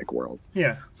the comic world.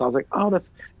 Yeah. So I was like, oh, that's,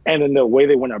 and then the way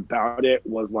they went about it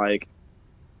was like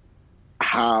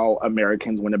how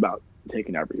Americans went about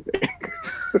taking everything.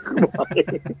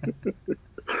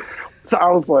 So I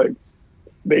was like,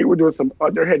 they were doing some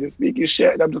underhanded sneaky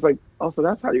shit, and I'm just like, oh, so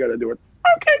that's how you gotta do it.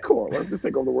 Okay, cool. Let's just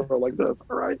take over the world like this.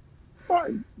 All right,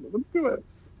 fine, let's do it.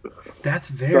 That's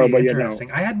So, very but you know,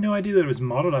 interesting. I had no idea that it was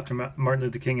modeled after Martin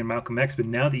Luther King and Malcolm X, but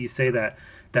now that you say that,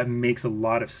 that makes a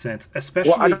lot of sense. well, I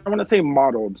Especially don't want to say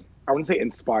modeled. I want to say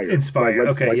inspired. Like, inspired. let's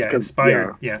Okay, like yeah, because yeah,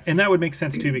 inspired. Yeah, and that would make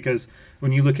sense too because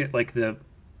when you look at like the,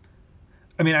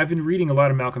 I mean, I've been reading a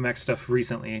lot of Malcolm X stuff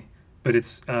recently, but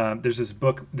it's there's this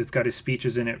book that's got his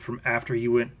speeches in it from after he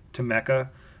went to Mecca.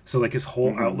 So like his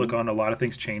whole outlook hmm on a lot of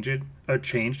things changed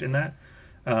in that.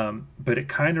 But it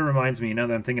kind of reminds me now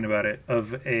that I'm thinking about it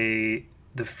of a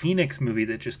the Phoenix movie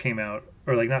that just came out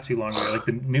or like not too long ago, like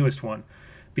the newest one,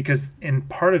 because in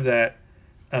part of that,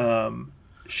 um,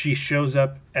 she shows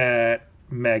up at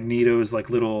Magneto's like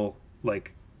little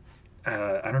like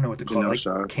I don't know what to call it, like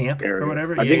Genosha camp or area.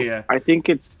 whatever. Yeah, yeah, I think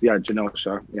it's yeah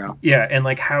Genosha. Yeah. yeah, and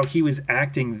like how he was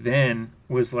acting then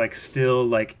was like still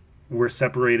like we're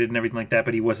separated and everything like that,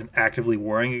 but he wasn't actively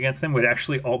warring against them. What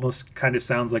actually almost kind of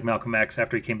sounds like Malcolm X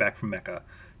after he came back from Mecca,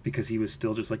 because he was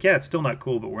still just like, yeah, it's still not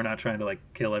cool, but we're not trying to like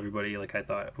kill everybody like I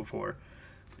thought before,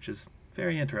 which is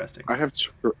very interesting. I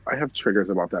have triggers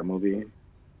about that movie.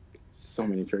 So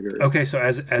many triggers Okay, so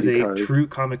as a because true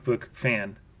comic book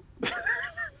fan,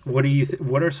 what do you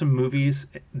what are some movies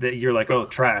that you're like, oh,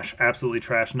 trash, absolutely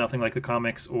trash, nothing like the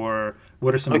comics, or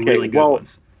what are some okay, really good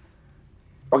ones?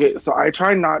 okay, so I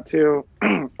try not to.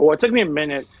 Well, it took me a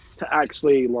minute to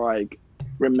actually like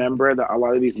remember that a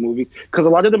lot of these movies, because a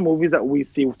lot of the movies that we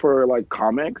see for like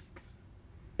comics,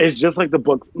 it's just like the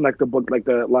book, like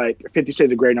the like 50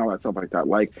 Shades of Grey and all that stuff like that.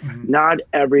 Like, Mhm. not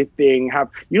everything have.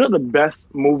 You know, the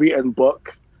best movie and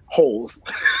book, Holes.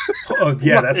 Oh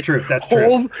yeah, that's Like, true. That's true.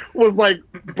 Holes was like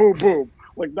boom, boom.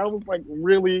 Like that was like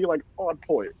really like on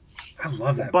point. I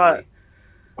love that But movie.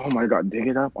 oh my god, dig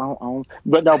it up.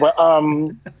 But no, but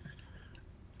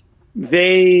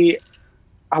they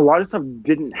a lot of stuff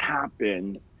didn't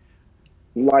happen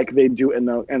like they do in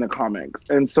the comics,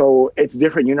 and so it's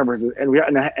different universes.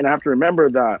 And I have to remember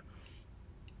that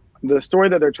the story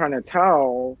that they're trying to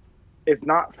tell is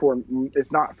not for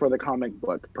it's not for the comic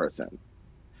book person.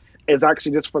 It's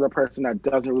actually just for the person that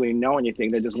doesn't really know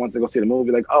anything. That just wants to go see the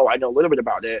movie. Like, oh, I know a little bit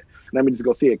about it. Let me just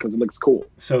go see it because it looks cool.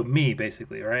 So me,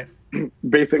 basically, right?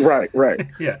 Basic, right, right.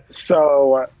 Yeah.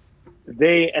 So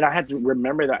and I had to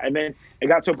remember that. And then it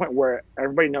got to a point where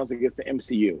everybody knows it gets the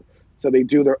MCU. So they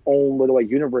do their own little like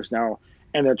universe now.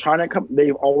 And they're trying to come,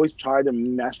 they've always tried to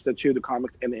mesh the two, the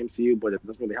comics and the MCU, but it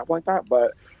doesn't really happen like that.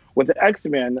 But with the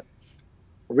X-Men,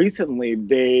 recently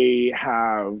they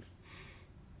have,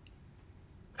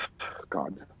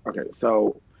 God, okay,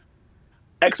 so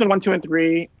X-Men 1, 2, and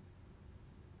 3,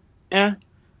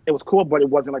 it was cool, but it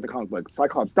wasn't like the comic book.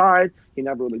 Cyclops died. He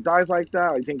never really dies like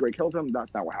that. I think Grey kills him.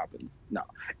 That's not what happens. No.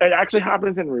 It actually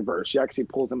happens in reverse. She actually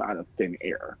pulls him out of thin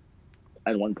air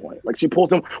at one point. Like she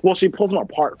pulls him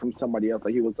apart from somebody else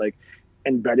that he was like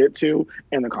embedded to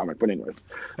in the comic. But anyways.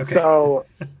 Okay. So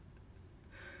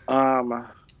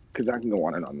because I can go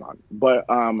on and on and on. But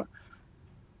God,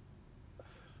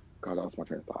 that was my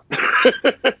train of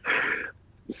thought.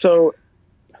 So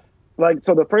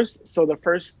the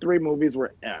first three movies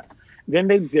were then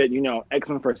they did,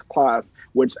 X-Men First Class,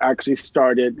 which actually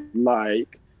started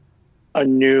like they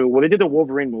did the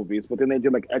Wolverine movies, but then they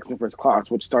did like X-Men First Class,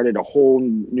 which started a whole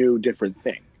new different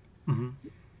thing. Hmm.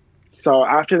 So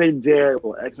after they did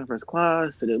X-Men First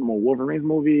Class, they did more Wolverine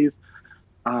movies,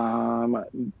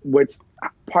 which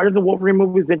part of the Wolverine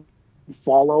movies didn't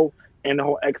follow in the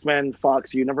whole X-Men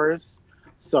Fox universe.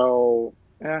 So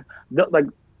like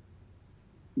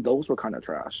those were kind of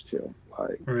trash too.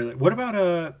 Like, Really? What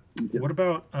about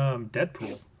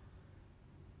Deadpool?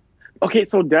 okay,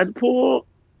 so Deadpool.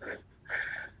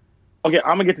 Okay,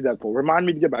 I'm gonna get to Deadpool. Remind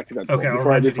me to get back to Deadpool Okay, I'll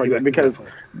before I remind you just to get forget back to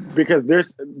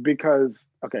because Deadpool. because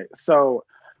okay, so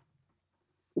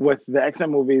with the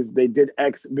X-Men movies, they did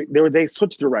they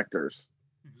switched directors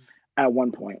Mhm. at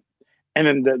one point, and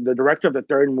then the director of the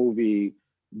third movie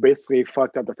basically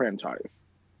fucked up the franchise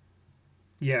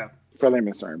Yeah, for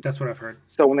layman's terms. that's what I've heard.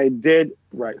 So when they did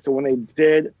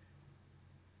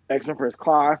X-Men First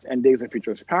Class and Days of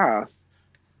Futures Past,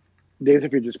 Days of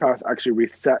Futures Past actually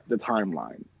reset the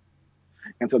timeline.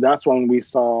 And so that's when we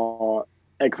saw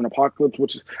X-Men Apocalypse,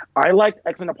 which is I liked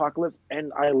X-Men Apocalypse,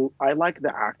 and I like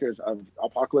the actors of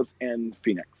Apocalypse and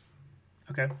Phoenix.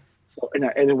 Okay. So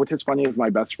and which is funny is my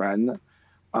best friend.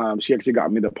 She actually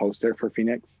got me the poster for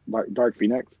Phoenix, Dark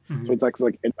Phoenix. So Hmm. it's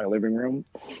actually like in my living room.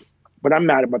 But I'm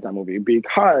mad about that movie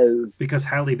because Because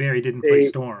Halle Berry didn't play they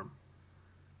Storm.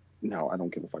 no, I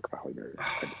don't give a fuck about Halle Berry.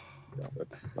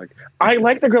 It's like I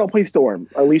like the girl who plays Storm,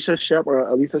 Alicia Ship or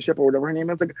whatever her name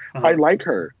is. Like I Uh-huh. like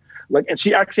her. Like, and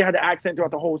she actually had an accent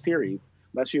throughout the whole series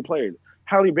that she played.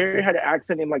 Halle Berry had an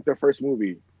accent in like the first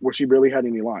movie where she barely had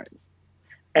any lines.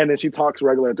 And then she talks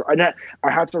regular. And I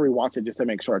had to rewatch it just to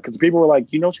make sure because people were like,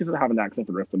 she doesn't have an accent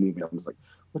for the rest of the movie. I'm just like,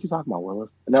 what are you talking about, Willis?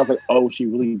 And I was like, oh, she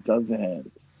really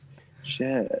doesn't.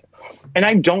 Shit. And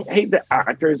I don't hate the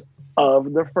actors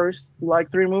of the first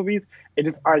like 3 movies. It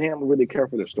just I didn't really care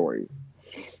for the story.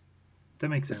 That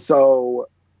makes sense. So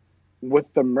with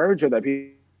the merger that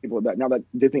people that now that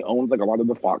Disney owns like a lot of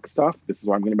the Fox stuff, this is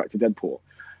why I'm getting back to Deadpool.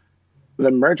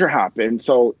 The merger happened.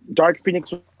 So Dark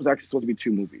Phoenix was actually supposed to be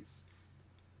 2 movies.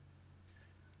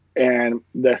 And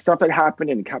the stuff that happened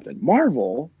in Captain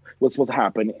Marvel was supposed to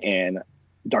happen in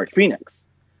Dark Phoenix.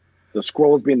 The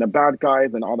Skrulls being the bad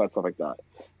guys and all that stuff like that.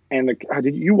 And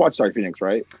did you watch Dark Phoenix,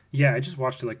 right? Yeah, I just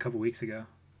watched it like a couple weeks ago.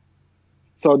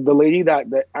 So the lady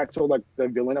the actual like the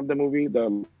villain of the movie,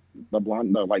 the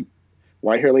blonde, the like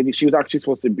white hair lady, she was actually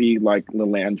supposed to be like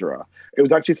Lilandra. It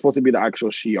was actually supposed to be the actual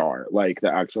Shi'ar, like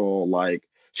the actual like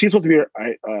she's supposed to be a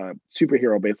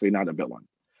superhero, basically, not a villain.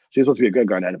 She's supposed to be a good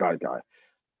guy, not a bad guy.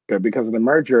 But because of the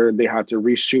merger, they had to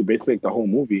reshoot basically like the whole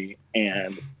movie,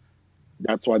 and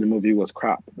that's why the movie was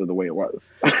crap the way it was.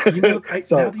 So,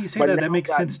 now that you say that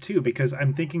makes sense too, because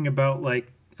I'm thinking about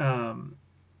like,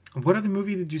 what other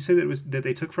movie did you say that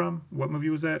they took from? What movie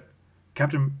was that?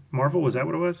 Captain Marvel? Was that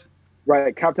what it was?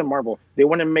 Right, Captain Marvel. They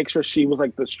want to make sure she was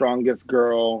like the strongest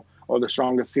girl or the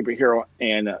strongest superhero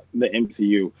in the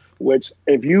MCU. Which,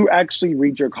 if you actually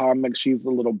read your comics, she's a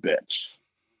little bitch.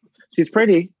 She's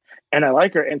pretty, and I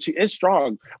like her, and she is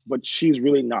strong, but she's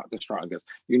really not the strongest.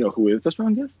 You know who is the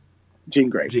strongest? Jean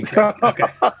Grey. Okay.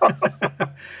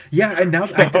 Yeah, and now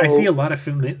I see a lot of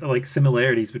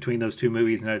similarities between those 2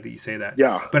 movies now that you say that.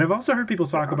 Yeah. But I've also heard people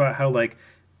talk about how like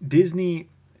Disney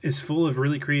is full of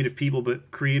really creative people,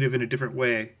 but creative in a different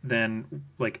way than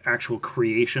like actual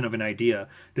creation of an idea.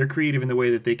 They're creative in the way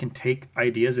that they can take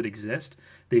ideas that exist.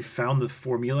 They've found the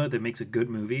formula that makes a good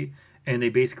movie, and they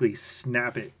basically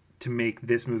snap it to make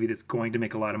this movie that's going to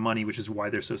make a lot of money, which is why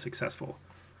they're so successful.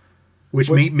 Which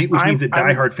means that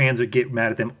diehard fans would get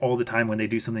mad at them all the time when they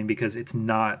do something because it's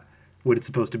not what it's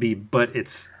supposed to be, but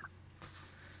it's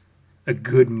a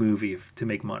good movie to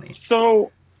make money.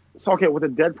 So okay, with the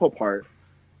Deadpool part,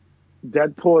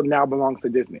 Deadpool now belongs to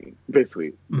Disney, basically.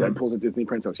 Mm-hmm. Deadpool's a Disney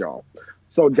princess, y'all.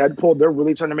 So Deadpool, they're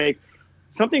really trying to make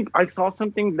something. I saw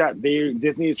something that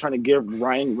Disney is trying to give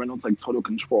Ryan Reynolds like total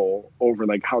control over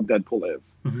like how Deadpool is.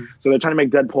 Mm-hmm. So they're trying to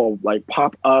make Deadpool like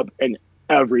pop up in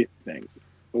everything.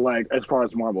 Like as far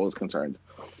as Marvel is concerned,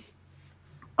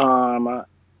 I'm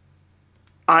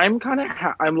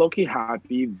low-key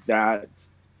happy that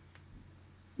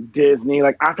Disney,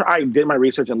 like after I did my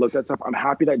research and looked at stuff, I'm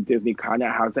happy that Disney kind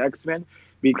of has the X-Men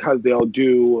because they'll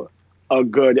do a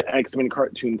good X-Men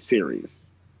cartoon series.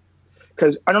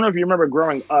 Because I don't know if you remember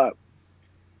growing up,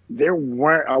 there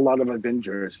weren't a lot of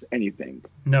Avengers anything.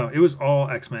 No, it was all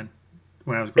X-Men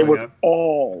when I was growing up. It was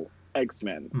all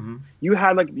X-Men. Mm-hmm. You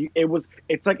had like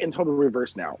it's like in total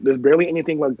reverse now. There's barely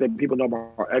anything like that people know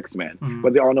about X-Men, mm-hmm.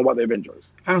 but they all know about the Avengers.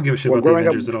 I don't give a shit about the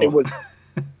Avengers at all. It was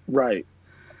right.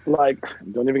 Like,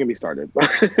 don't even get me started.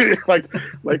 like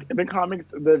in the comics,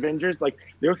 the Avengers, like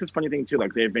there was this funny thing too.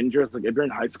 Like the Avengers, like if you're in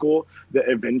high school, the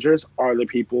Avengers are the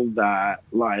people that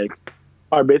like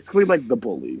are basically like the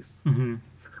bullies. Mm-hmm.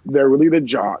 They're really the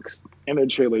jocks and the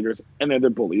cheerleaders, and they're the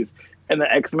bullies. And the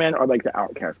X-Men are like the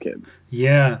outcast kids.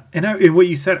 Yeah, and what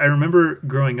you said, I remember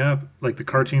growing up, like the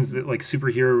cartoons, that like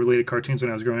superhero-related cartoons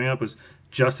when I was growing up was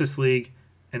Justice League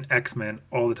and X-Men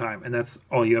all the time, and that's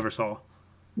all you ever saw.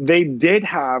 They did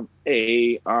have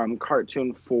a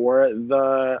cartoon for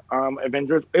the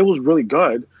Avengers. It was really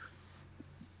good.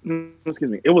 Excuse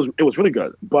me. It was really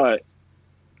good, but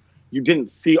you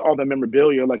didn't see all the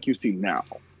memorabilia like you see now.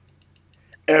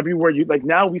 Everywhere you like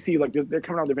now we see like they're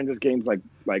coming out the Avengers games like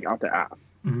out the ass.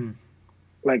 Mm-hmm.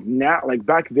 Like now, like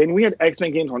back then we had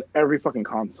X-Men games on every fucking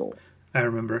console. I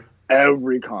remember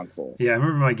every console. Yeah, I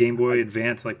remember my Game Boy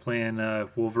Advance like playing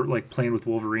playing with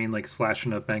Wolverine, like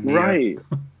slashing up Magneto.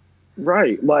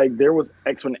 Right. Like there was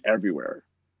X-Men everywhere,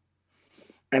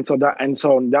 and so that's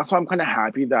why I'm kind of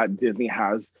happy that Disney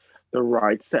has the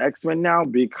rights to X-Men now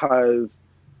because,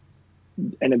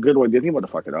 in a good way, Disney about to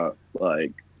fuck it up.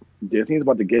 Like. Disney's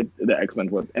about to get the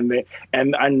X-Men with, and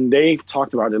they've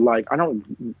talked about it. Like I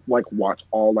don't like watch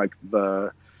all like I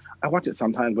watch it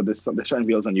sometimes, but there's certain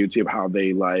videos on YouTube how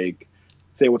they like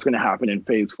say what's going to happen in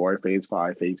Phase 4, Phase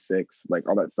 5, Phase 6, like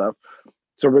all that stuff.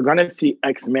 So we're going to see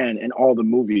X-Men in all the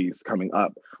movies coming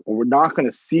up, but we're not going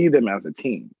to see them as a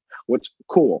team. Which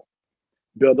cool,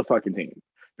 build a fucking team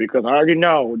because I already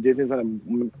know Disney's going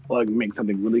to like make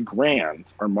something really grand,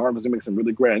 or Marvel's going to make something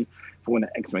really grand for when the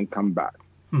X-Men come back.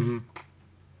 Mm-hmm.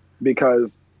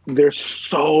 Because there's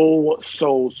so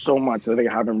much that they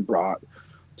haven't brought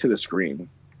to the screen.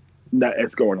 that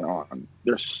is going on.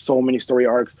 There's so many story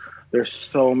arcs. There's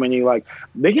so many like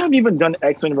they haven't even done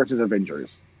X-Men versus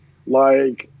Avengers.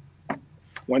 Like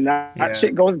when that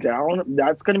shit goes down,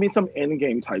 that's gonna be some end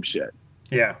game type shit.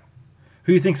 Yeah.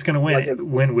 Who do you think's gonna win? Like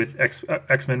win with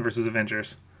X-Men versus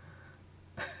Avengers?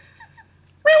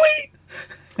 Really?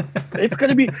 It's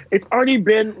gonna be. It's already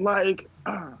been like.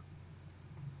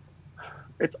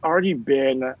 It's already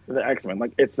been the X-Men.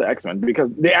 Like it's the X-Men because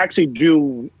they actually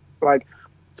do. Like,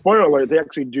 spoiler alert, they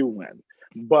actually do win.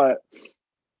 But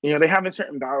they have in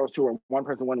certain battles too, where one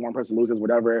person wins, one person loses,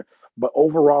 whatever. But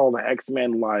overall, the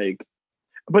X-Men like.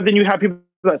 But then you have people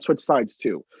that switch sides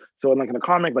too. So like in the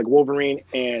comic, like Wolverine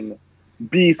and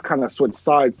Beast kind of switch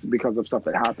sides because of stuff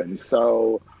that happens.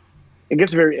 So it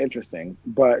gets very interesting.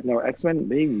 But no, X-Men,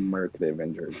 they murk the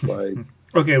Avengers. Like,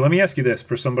 okay, let me ask you this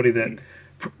for somebody that,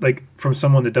 like, from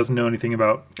someone that doesn't know anything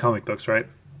about comic books, right?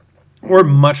 Or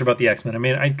much about the X-Men. I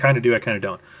mean, I kind of do, I kind of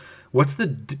don't. What's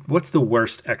the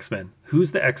worst X-Men?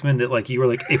 Who's the X-Men that like you were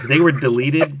like, if they were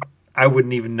deleted, I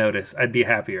wouldn't even notice. I'd be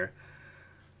happier.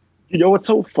 You know what's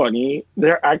so funny?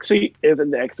 There actually is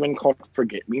an X-Men called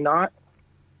Forget Me Not.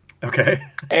 Okay.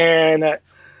 And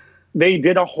they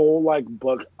did a whole like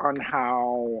book on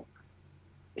how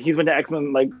he's been the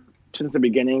X-Men like since the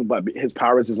beginning, but his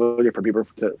powers is literally for people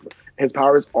to. His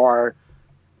powers are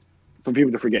for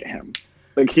people to forget him.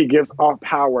 Like he gives off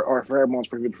power or pheromones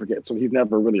for people to forget, so he's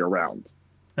never really around.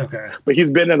 Okay. But he's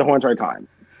been in the whole entire time.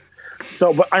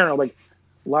 So, but I don't know,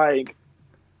 like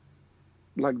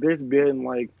there's been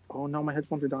like, oh no, my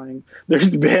headphones are dying. There's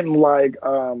been like,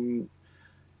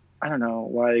 I don't know,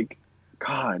 like,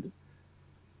 God,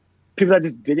 people that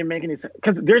just didn't make any sense.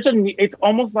 Because it's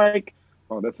almost like,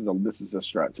 oh, this is a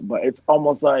stretch, but it's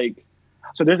almost like,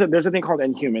 so there's a thing called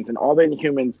Inhumans, and all the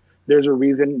Inhumans, there's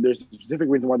a specific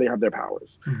reason why they have their powers.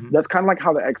 Mm-hmm. That's kind of like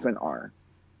how the X-Men are.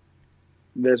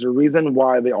 There's a reason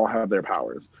why they all have their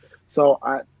powers. So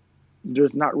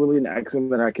there's not really an X-Men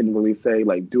that I can really say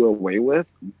like do away with,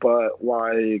 but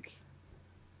like,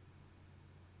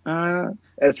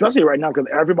 especially right now because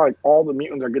everybody, all the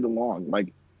mutants are getting along.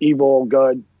 Like evil,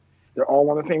 good, they're all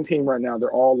on the same team right now.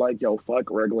 They're all like, yo,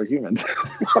 fuck regular humans.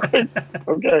 Like,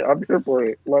 okay, I'm here for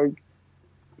it. Like,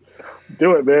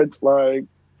 do it, bitch. Like,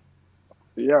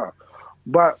 yeah.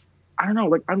 But I don't know.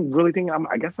 Like, I'm really thinking.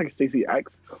 I guess like Stacey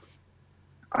X.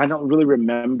 I don't really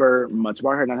remember much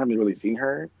about her, and I haven't really seen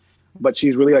her. But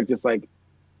she's really like just like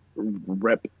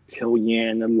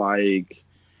reptilian, like,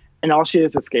 and all she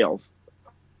is scales.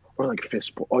 Or like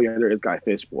fish boy. Oh yeah, there is guy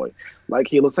fish boy. Like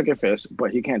he looks like a fish,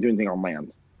 but he can't do anything on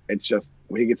land. It's just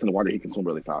when he gets in the water, he can swim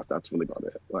really fast. That's really about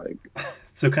it. Like,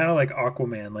 so kind of like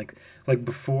Aquaman, like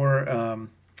before,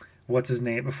 what's his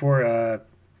name? Before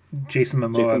Jason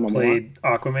Momoa played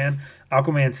Aquaman.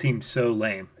 Aquaman seemed so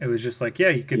lame. It was just like,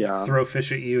 yeah, he could throw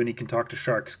fish at you and he can talk to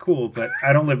sharks. Cool, but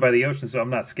I don't live by the ocean, so I'm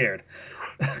not scared.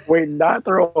 Wait, not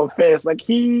throw a fish. Like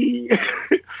he.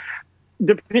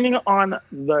 Depending on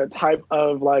the type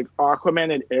of like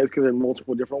Aquaman it is, because there are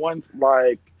multiple different ones.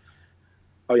 Like,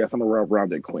 oh yes, I'm a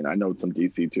well-rounded queen. I know some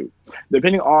DC too.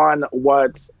 Depending on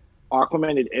what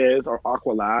Aquaman it is or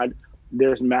Aqualad,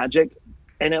 there's magic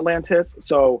in Atlantis,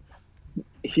 so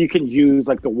he can use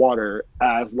like the water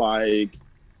as like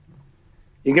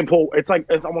he can pull. It's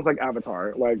almost like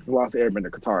Avatar, like the Last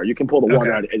Airbender, Qatar. You can pull the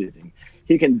water out of anything.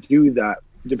 He can do that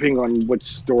depending on which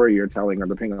story you're telling or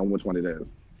depending on which one it is.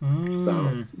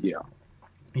 So yeah,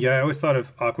 I always thought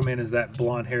of Aquaman as that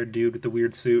blonde-haired dude with the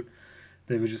weird suit.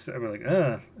 They was just like,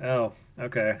 oh,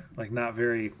 okay, like not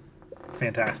very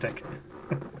fantastic.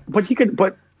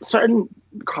 But certain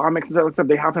comics and stuff,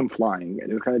 they have him flying,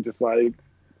 and it's kind of just like,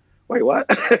 wait, what?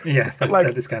 Yeah, like,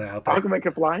 that is kind of out there. Aquaman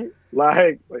can fly?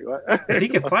 Like, wait, what? If he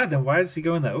can fly, then why does he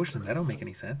go in the ocean? That don't make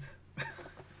any sense.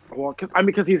 Well,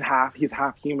 because he's half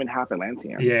human, half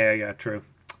Atlantean. Yeah, true.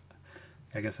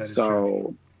 I guess that is true.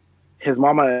 So his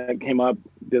mama came up,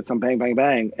 did some bang, bang,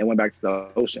 bang, and went back to the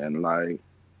ocean. Like,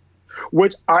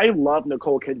 which I love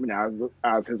Nicole Kidman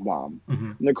as his mom.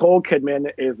 Mm-hmm. Nicole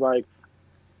Kidman is like,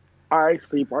 I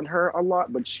sleep on her a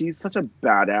lot, but she's such a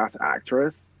badass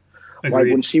actress. Agreed.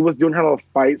 Like when she was doing her little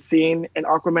fight scene in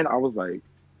Aquaman, I was like,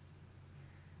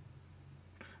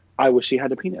 I wish she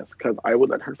had a penis because I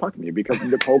would let her fuck me because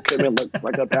Nicole Kidman looked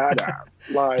like a badass.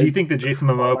 Like, do you think that Jason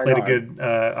Momoa played a good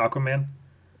Aquaman?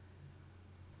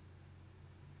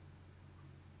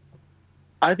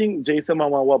 I think Jason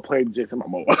Momoa played Jason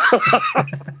Momoa.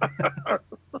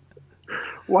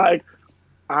 Like,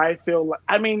 I feel like,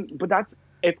 I mean, but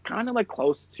it's kind of like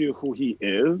close to who he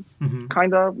is,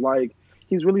 kind of. Like,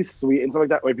 he's really sweet and stuff like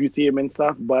that, if you see him and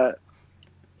stuff, but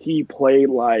he played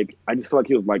like, I just feel like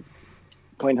he was like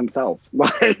playing himself.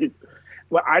 Like,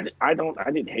 well, I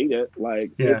didn't hate it.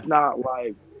 Like Yeah. it's not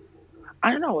like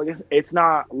I don't know. Like it's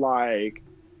not like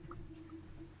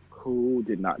who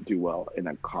did not do well in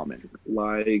a comic.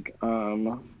 Like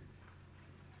uh,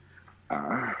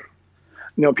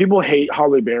 people hate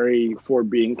Holly Berry for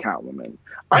being Catwoman.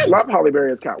 I Hmm. love Holly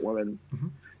Berry as Catwoman Hmm.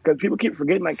 because people keep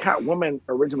forgetting like Catwoman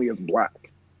originally is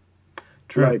black,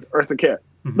 True. like Eartha Kitt,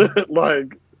 Hmm.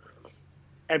 like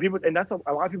and that's a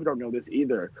lot of people don't know this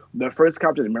either. The first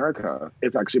Captain America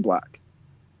is actually black.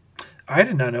 I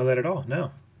did not know that at all.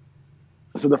 No.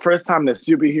 So the first time the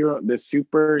superhero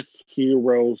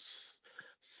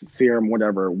serum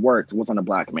whatever worked was on a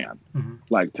black man, Hmm.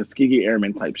 like Tuskegee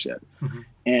Airmen type shit. Hmm.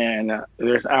 And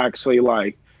there's actually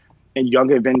like in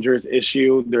Young Avengers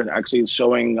issue, there's actually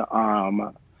showing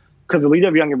because the leader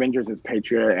of Young Avengers is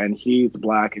Patriot and he's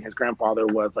black and his grandfather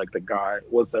was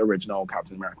the original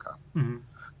Captain America. Hmm.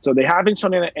 So they haven't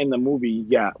shown it in the movie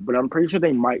yet, but I'm pretty sure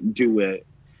they might do it.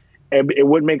 It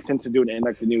would make sense to do it in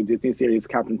like the new Disney series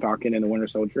Captain Falcon and the Winter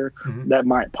Soldier. Hmm. That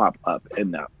might pop up in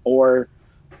that. Or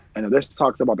I know there's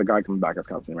talks about the guy coming back as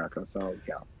Captain America. So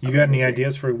yeah. You got any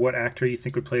ideas for what actor you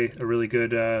think would play a really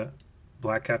good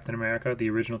Black Captain America, the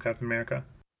original Captain America?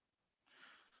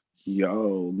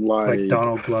 Yo, Like like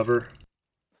Donald Glover?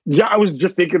 yeah, I was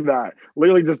just thinking that.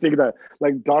 Literally just thinking that.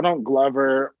 Like Donald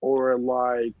Glover or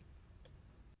like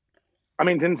I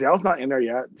mean Denzel's not in there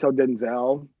yet. So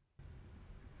Denzel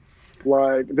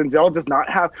does not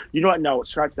have you know what? No,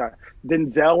 scratch that.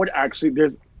 Denzel would actually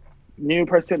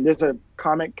there's a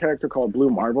comic character called Blue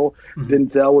Marvel. Hmm.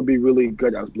 Denzel would be really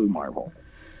good as Blue Marvel.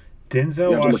 You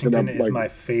Denzel have to look it up Washington is like my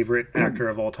favorite actor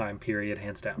of all time, period,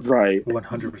 hands down. right.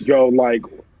 100%. Yo, like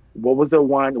what was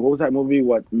that movie?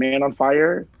 What Man on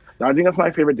Fire? I think that's my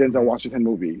favorite Denzel Washington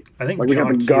movie. I think Like we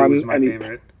got the John Q is gun my and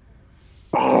favorite.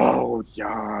 oh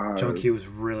John yes. Q was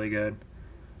really good.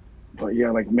 But yeah,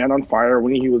 like Man on Fire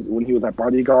when he was that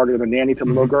bodyguard or the nanny to the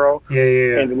little Hmm. girl, Yeah, yeah,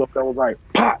 yeah. and the little girl was like,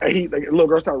 "Pah!" And the little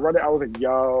girl started running. I was like,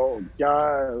 "Yo,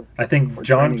 yes!" I think Or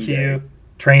John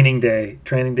Training Day. Q,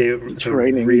 Training Day is a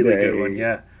Training really good one. Day.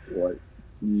 Yeah. Like,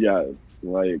 yes,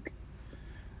 like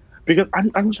because I'm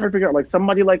trying to figure out like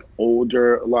somebody like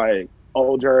older,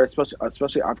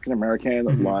 especially African American,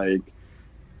 Hmm. like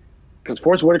because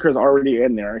Forrest Whitaker is already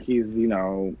in there. He's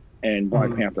in Black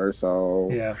Hmm. Panther, so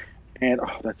Yeah. and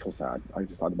oh, that's so sad. I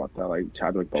just thought about that, like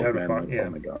Chadwick Chadwick Boseman, Boseman. like oh Yeah.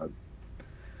 my god,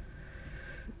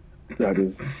 that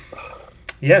is,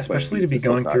 Yeah, but especially to he's be just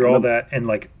so going sad. through And all then that and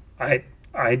like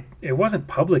it wasn't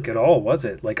public at all, was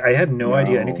it? Like I had no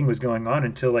idea anything no, was going on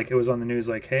until like it was on the news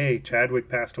like, "Hey, Chadwick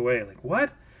passed away." Like,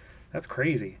 "What?" That's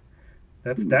crazy.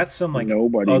 That's some like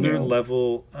nobody other knew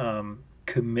level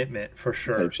commitment for type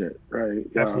sure. shit, right?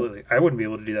 Yeah, Absolutely. I wouldn't be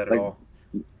able to do that at like all.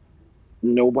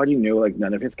 nobody knew, like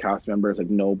none of his cast members, like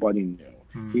nobody knew.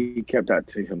 Mm. He kept that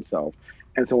to himself.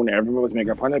 And so when everyone was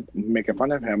making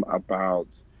fun of him about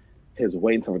his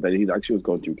weight and stuff like that, he actually was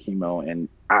going through chemo and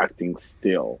acting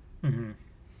still. Hmm.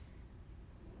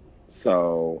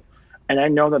 So, and I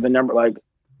know that the number like,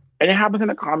 and it happens in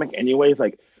the comic anyways,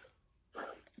 like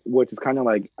which is kind of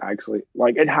like actually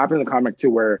like it happened in the comic too,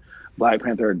 where Black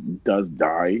Panther does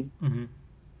die, Hmm.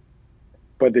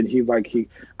 but then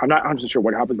I'm not 100 sure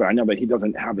what happened, but I know that he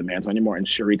doesn't have the mantle anymore, and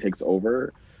Shuri takes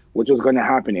over, which was going to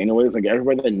happen anyways. Like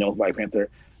everybody that knows Black Panther,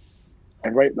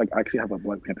 everybody like I actually have a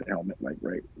Black Panther helmet like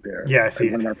right there Yeah, I see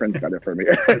because one it. of my friends got it for me,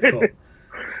 That's cool.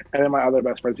 and then my other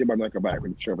best friend, I'm like a back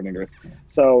with Sherman English.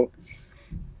 So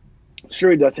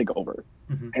Shuri does take over,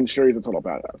 Hmm. and Shuri's a total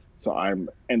badass.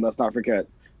 And let's not forget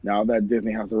now that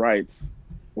Disney has the rights,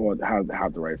 or have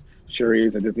the rights. Shuri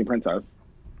is a Disney princess.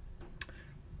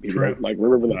 People True. don't like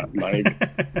remember that,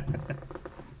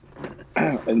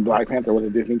 like, and Black Panther was a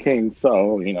Disney king,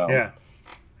 so Yeah.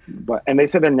 But and they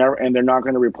said they're not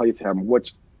going to replace him,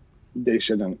 which they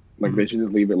shouldn't. Like Hmm. they should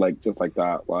just leave it like just like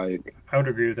that. Like I would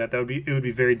agree with that. It would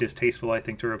be very distasteful, I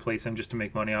think, to replace him just to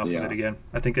make money off of it yeah, again.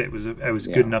 I think that it was good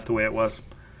yeah. enough the way it was,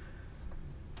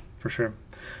 for sure.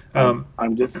 I'm Um,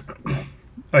 I'm just yeah.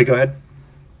 oh, go ahead.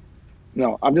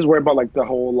 No, I'm just worried about like the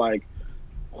whole like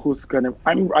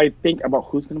I think about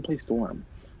who's gonna play Storm,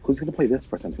 who's gonna play this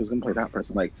person, who's gonna play that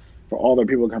person. Like for all the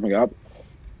people coming up,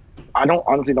 I don't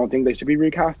honestly don't think they should be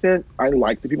recasted. I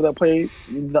like the people that play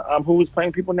who's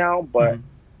playing people now, but Hmm.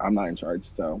 I'm not in charge,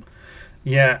 so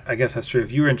Yeah, I guess that's true.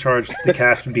 If you were in charge, the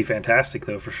cast would be fantastic,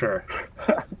 though, for sure.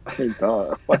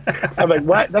 duh. I'm like,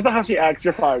 what? That's not how she acts.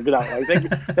 You're fired. Get out. Like,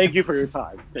 thank you for your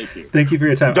time. Thank you. Thank you for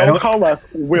your time. Don't call us.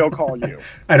 We'll call you.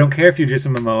 I don't care if you're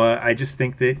Jason Momoa. I just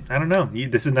think that I don't know.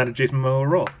 This is not a Jason Momoa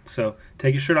role. So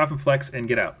take your shirt off and flex and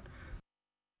get out.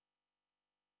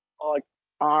 Like,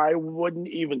 I wouldn't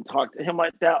even talk to him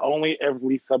like that. Only if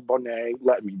Lisa Bonet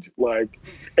let me. Like,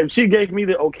 if she gave me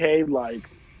the okay, like,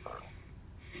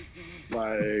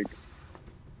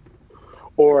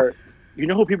 or you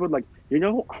know who people like. You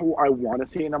know who I want to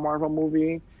see in a Marvel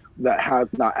movie that has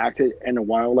not acted in a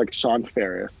while, like Sean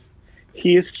Ferris.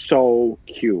 He is so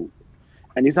cute,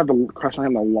 and he's had the crush on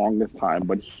him the longest time.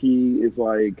 But he is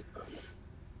like,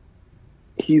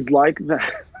 he's like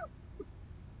that.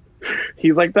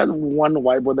 He's like that one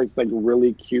white boy that's like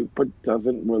really cute, but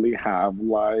doesn't really have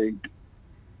like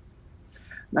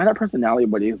not a personality,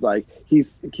 but he's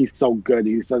so good.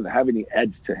 He doesn't have any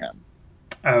edge to him.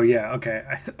 Oh yeah, okay.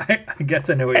 I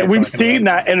guess I know what and you're we've seen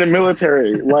about. that in the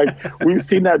military. Like we've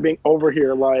seen that being over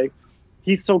here. Like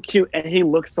he's so cute and he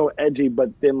looks so edgy,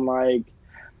 but then like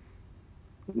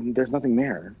there's nothing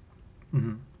there.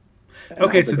 Mm-hmm.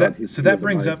 Okay, so that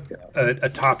brings up a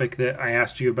topic that I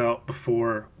asked you about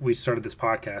before we started this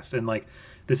podcast, and like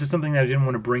this is something that I didn't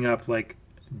want to bring up like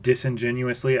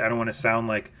disingenuously. I don't want to sound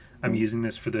like I'm using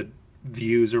this for the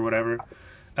views or whatever.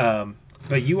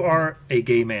 But you are a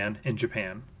gay man in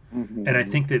Japan, and I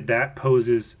think that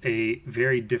poses a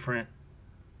very different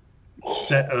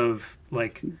set of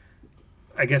like,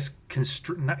 I guess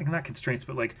not constraints,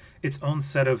 but like its own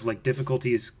set of like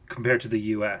difficulties compared to the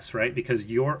U.S., right? Because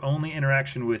your only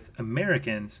interaction with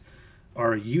Americans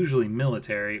are usually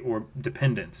military or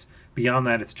dependents. Beyond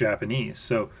that, it's Japanese.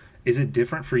 So is it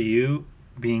different for you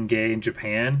being gay in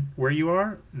Japan where you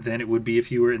are than it would be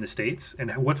if you were in the States?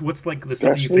 And what's like the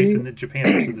stuff that you face in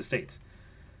Japan versus the States?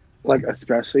 Like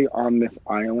especially on this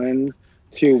island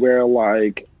to where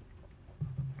like,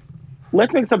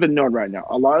 let's make something known right now.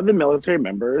 A lot of the military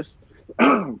members,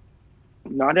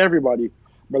 not everybody,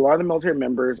 but a lot of the military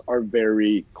members are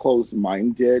very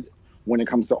close-minded when it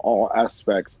comes to all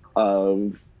aspects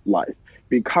of life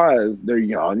because they're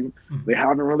young. They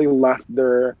haven't really left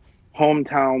their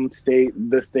hometown state,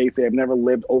 the States. They have never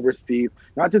lived overseas,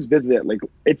 not just visited. Like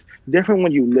it's different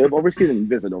when you live overseas and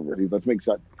visit overseas. Let's make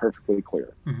that perfectly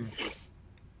clear.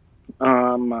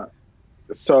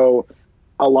 So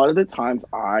a lot of the times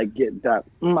I get that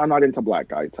I'm not into black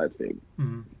guys type thing.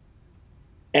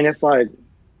 And it's like,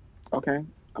 okay,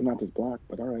 I'm not just black,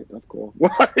 but all right, that's cool.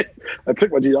 I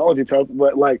took my geology test,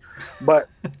 but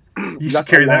you should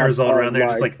carry that result around there,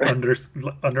 like, just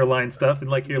like underline stuff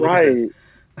and like here, look at this.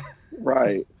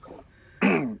 Right.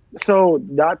 So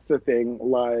that's the thing.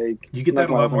 Like you get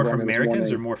that a lot more from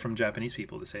Americans or more from Japanese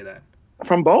people to say that?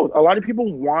 From both. A lot of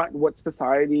people want what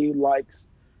society likes.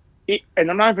 And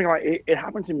I'm not even like it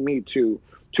happened to me too,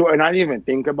 and I didn't even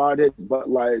think about it, but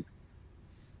like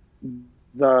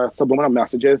the subliminal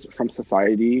messages from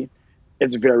society,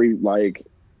 it's very like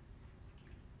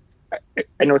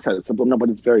I know it says it's subliminal, but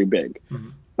it's very big.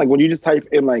 Like when you just type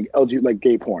in like LG like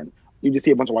gay porn, you just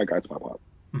see a bunch of white guys pop up.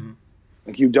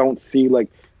 Like you don't see like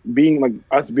being like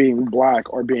us being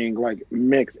black or being like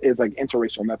mixed is like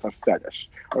interracial, and that's a fetish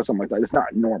or something like that. It's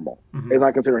not normal. It's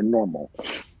not considered normal.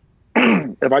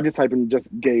 If I just type in just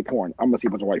gay porn, I'm gonna see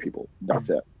a bunch of white people. That's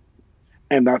it.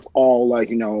 And that's all like,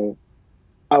 you know,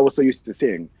 I was so used to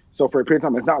seeing. So for a period of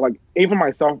time, it's not like, even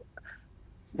myself,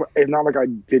 it's not like I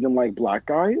didn't like black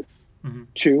guys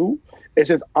too. It's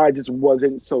just, I just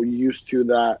wasn't so used to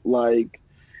that, like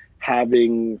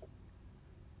having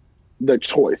the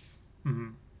choice.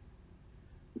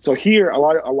 So here, a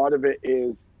lot of it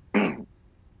is, let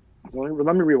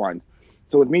me rewind.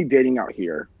 So with me dating out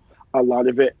here, a lot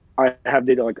of it, I have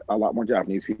dated like a lot more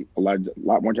Japanese people, a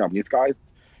lot more Japanese guys,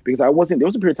 because there was a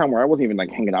period of time where I wasn't even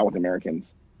like hanging out with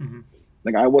Americans.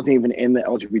 Like I wasn't even in the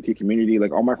LGBT community.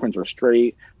 Like all my friends were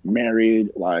straight,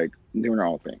 married, like doing their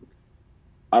own thing.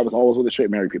 I was always with the straight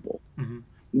married people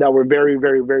that were very,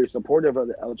 very, very supportive of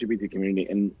the LGBT community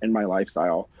in my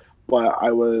lifestyle. But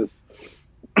I was,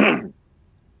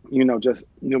 you know, just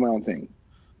doing my own thing.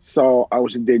 So I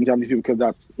was just dating Japanese people because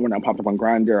that's when I popped up on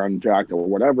Grindr, on Jacked, or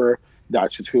whatever.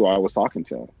 That's just who I was talking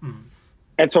to.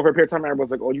 And so for a period of time, everyone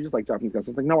was like, oh, you just like Japanese guys.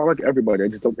 I was like, no, I like everybody. I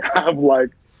just don't have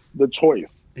like the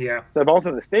choice. Yeah. So if I was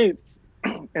in the States,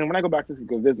 and when I go back to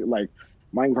go visit, like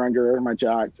my Grindr, my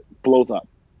Jacked blows up.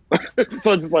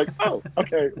 So it's just like, oh,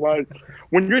 okay. Like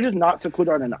when you're just not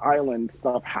secluded on an island,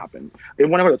 stuff happens.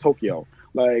 And when I go to Tokyo,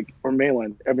 like, or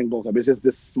mainland, everything blows up. It's just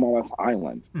this smallest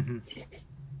island.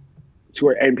 To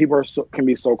where, and people can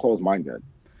be so close-minded.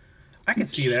 I can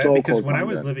see that because when I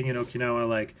was living in Okinawa,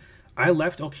 like I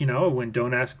left Okinawa when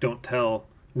Don't Ask, Don't Tell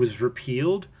was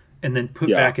repealed and then put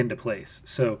back into place.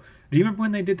 So do you remember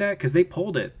when they did that? Because they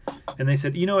pulled it and they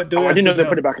said, you know what? Don't ask, I didn't know don't they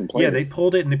tell. put it back in place. Yeah, they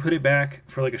pulled it and they put it back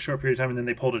for like a short period of time and then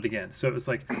they pulled it again. So it was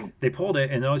like they pulled it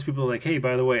and all these people were like, hey,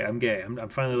 by the way, I'm gay. I'm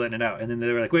finally letting it out. And then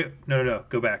they were like, wait, no,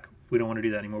 go back. We don't want to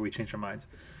do that anymore. We changed our minds.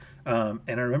 And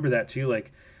I remember that too.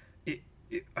 Like,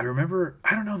 I remember,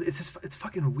 I don't know. It's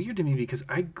fucking weird to me because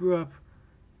I grew up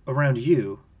around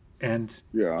you and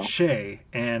Yeah. Shay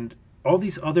and all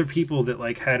these other people that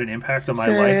like had an impact on my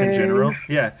life in general.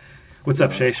 Yeah. What's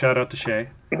up, Shay? Shout out to Shay.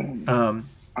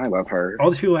 I love her. All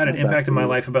these people had an impact in my bestie.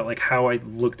 life about like how I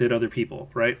looked at other people,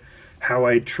 right? How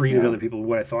I treated Yeah. other people,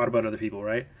 what I thought about other people,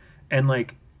 right? And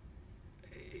like,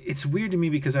 it's weird to me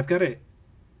because I've got to.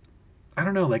 I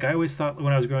don't know. Like I always thought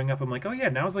when I was growing up, I'm like, oh yeah,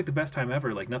 now's like the best time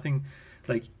ever. Like nothing,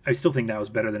 like I still think now is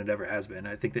better than it ever has been.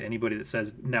 I think that anybody that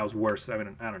says now's worse, I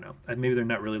mean, I don't know. Maybe they're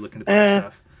not really looking at the right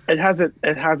stuff.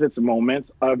 It has its moments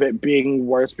of it being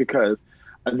worse because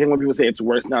I think when people say it's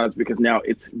worse now, it's because now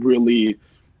it's really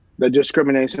the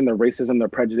discrimination, the racism, the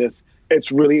prejudice.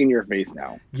 It's really in your face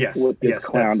now. Yes, With this yes,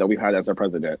 clown that we've had as our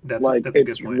president. that's Like a good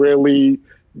it's point. really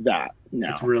that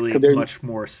now. It's really 'Cause there's- much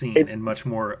more seen and much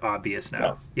more obvious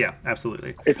now. Yes. Yeah,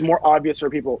 absolutely. It's more obvious for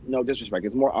people. No disrespect.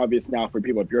 It's more obvious now for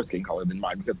people of your skin color than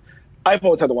mine because I've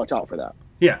always had to watch out for that.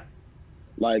 Yeah.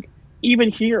 Like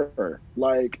even here,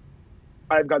 like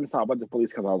I've gotten stopped by the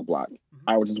police because I was black.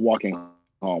 I was just walking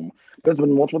home. There's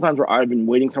been multiple times where I've been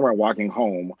waiting somewhere walking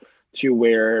home to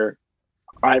where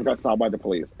I've got stopped by the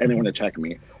police and they want to check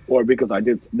me, or because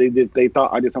they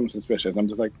thought I did something suspicious. I'm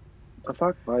just like, the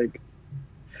fuck, like,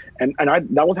 and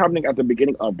that was happening at the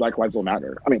beginning of Black Lives Don't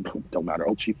Matter. I mean, don't matter.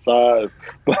 Oh Jesus,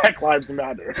 Black Lives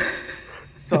Matter.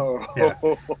 So, Yeah.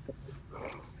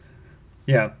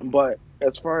 Yeah. but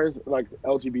as far as like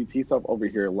LGBT stuff over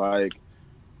here, like,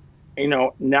 you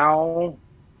know, now,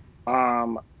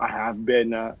 I have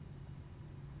been.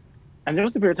 And there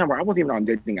was a period of time where I wasn't even on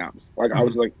dating apps. Like I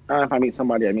was like, if I meet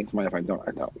somebody, I meet somebody. If I don't,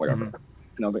 I don't. Whatever.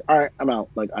 And I was like, all right, I'm out.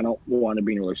 Like I don't want to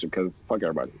be in a relationship because fuck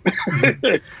everybody.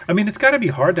 I mean, it's got to be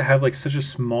hard to have like such a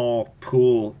small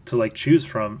pool to like choose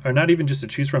from, or not even just to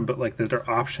choose from, but like that there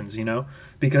are options, you know?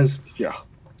 Because Yeah.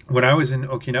 when I was in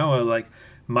Okinawa, like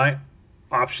my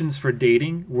options for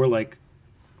dating were like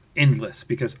endless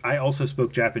because I also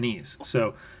spoke Japanese.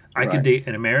 So I could Right. date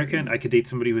an American, I could date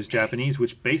somebody who was Japanese,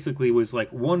 which basically was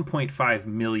like 1.5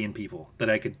 million people that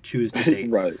I could choose to date.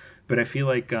 Right. But I feel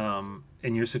like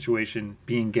in your situation,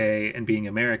 being gay and being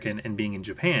American and being in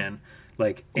Japan,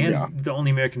 like, and Yeah. the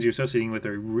only Americans you're associating with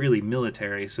are really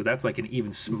military, so that's like an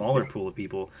even smaller pool of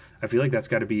people. I feel like that's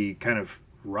got to be kind of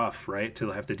rough, right,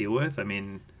 to have to deal with. I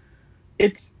mean,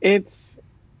 It's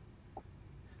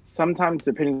sometimes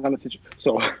depending on the situation.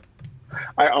 So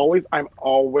I'm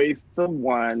always the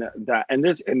one that, and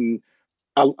there's and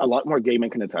a lot more gay men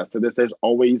can attest to this. There's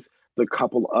always the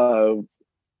couple of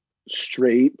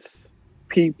straight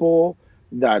people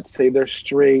that say they're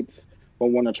straight but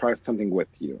want to try something with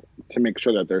you to make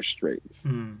sure that they're straight.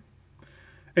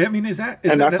 I mean, is that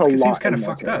And that's a seems lot kind of in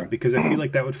fucked military. up because I feel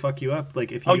like that would fuck you up.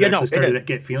 Like if you Oh, yeah, no, actually it started is. to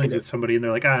get feelings It with is. somebody and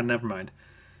they're like, never mind.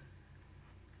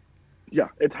 Yeah,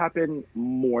 it's happened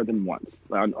more than once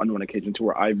on one occasion to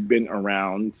where I've been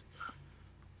around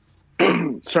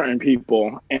certain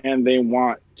people and they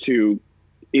want to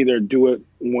either do it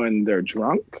when they're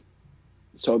drunk,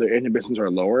 so their inhibitions are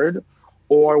lowered,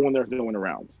 or when there's no one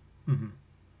around.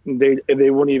 They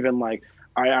wouldn't even like.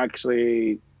 I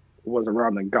actually was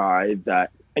around a guy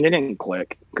that, and it didn't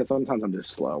click because sometimes I'm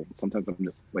just slow. Sometimes I'm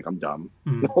just like I'm dumb.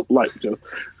 Like just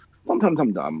sometimes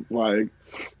I'm dumb. Like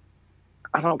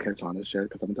I don't catch on this shit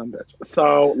because I'm a dumb bitch.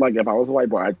 So like if I was a white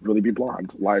boy, I'd really be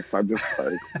blonde. Like so I'm just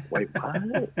like, wait,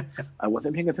 what? I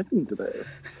wasn't paying attention to this.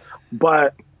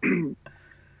 But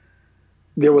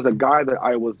there was a guy that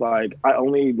I was like, I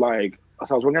only like.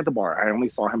 So I was working at the bar. I only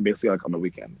saw him basically like on the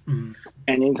weekends. And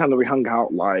anytime that we hung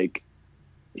out, like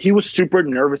he was super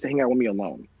nervous to hang out with me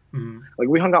alone. Like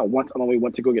we hung out once and we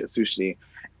went to go get sushi,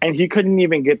 and he couldn't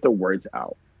even get the words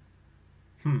out.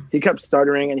 He kept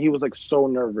stuttering and he was like so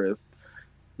nervous.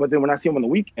 But then when I see him on the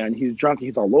weekend, he's drunk,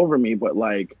 he's all over me. But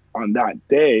like on that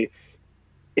day,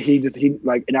 he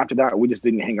like, and after that, we just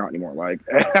didn't hang out anymore. Like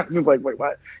I was just like, wait,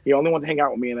 what? He only wants to hang out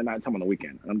with me in the nighttime on the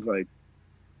weekend. And I'm just like,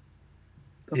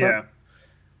 yeah.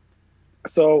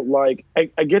 So like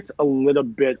I get a little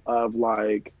bit of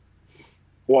like,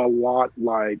 well, a lot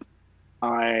like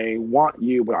I want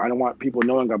you, but I don't want people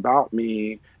knowing about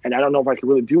me, and I don't know if I can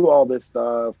really do all this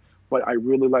stuff. But I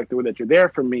really like the way that you're there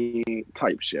for me,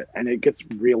 type shit, and it gets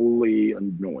really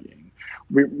annoying.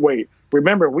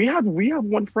 Remember we have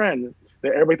one friend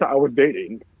that everybody thought I was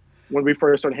dating when we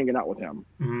first started hanging out with him.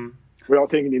 Without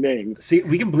saying any names. See,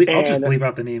 we can bleep. I'll just bleep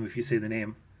out the name if you say the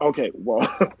name. Okay, well,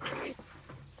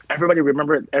 everybody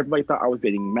thought I was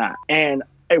dating Matt, and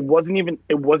it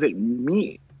wasn't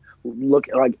me. Look,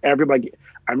 like everybody.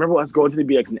 I remember us going to the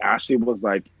BX, and Ashley was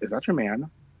like, "Is that your man?"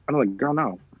 I'm like, "Girl,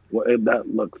 no." well,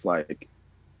 that looks like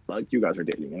you guys are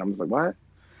dating. And I'm just like, what?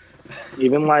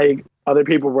 Even like other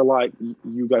people were like,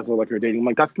 you guys look like you're dating. I'm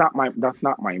like, that's not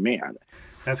my man.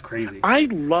 That's crazy. I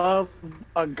love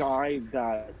a guy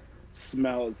that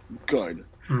smells good.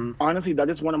 Mm-hmm. Honestly, that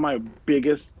is one of my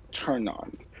biggest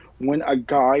turn-ons. When a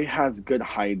guy has good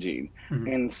hygiene Mm-hmm.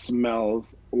 and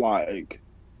smells like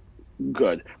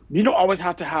good. You don't always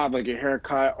have to have like a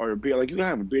haircut or a beard. Like you can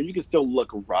have a beard, you can still look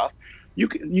rough. You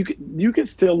can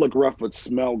still look rough but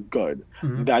smell good.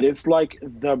 Mm-hmm. That is like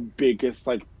the biggest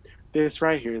like this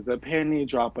right here is a penny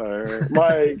dropper.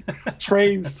 Like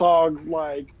Trey songs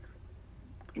like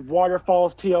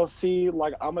Waterfalls TLC,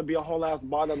 like I'm gonna be a whole ass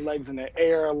bottom legs in the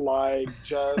air, like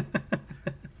just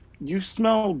you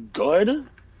smell good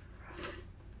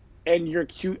and you're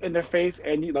cute in the face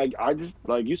and you like I just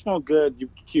like you smell good, you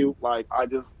cute, like I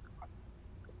just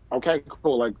okay,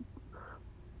 cool, like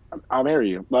I'll marry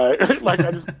you. Like like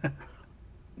I just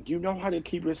you know how to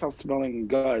keep yourself smelling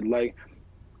good. Like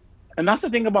and that's the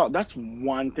thing about that's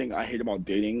one thing I hate about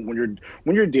dating. When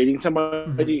you're dating Mm-hmm.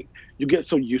 somebody, you get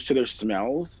so used to their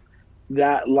smells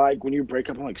that like when you break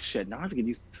up, I'm like, shit, now I have to get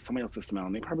used to somebody else's smell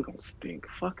and they probably gonna stink.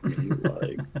 Fuck me.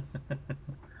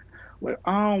 Like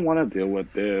I don't wanna deal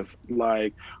with this.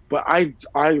 Like but I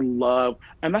love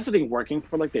and that's the thing, working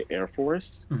for like the Air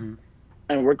Force Mm-hmm.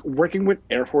 and working with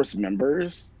Air Force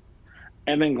members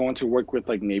and then going to work with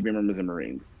like Navy members and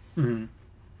Marines. Mm-hmm.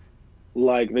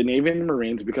 Like the Navy and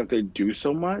Marines, because they do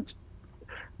so much,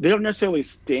 they don't necessarily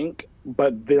stink,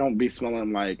 but they don't be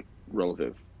smelling like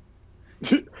roses.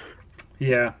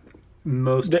 Yeah.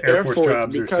 Most The Air Air Force Force,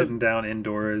 jobs are because sitting down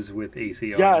indoors with AC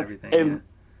on and yes, everything.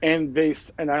 Yeah.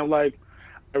 and I like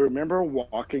I remember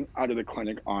walking out of the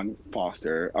clinic on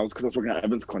Foster. I was working at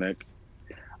Evans Clinic.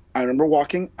 I remember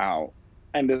walking out,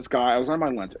 and this guy I was on my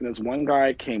lunch, and this one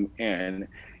guy came in.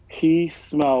 He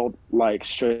smelled like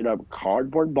straight up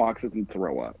cardboard boxes and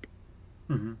throw up.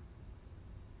 Mm-hmm.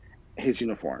 His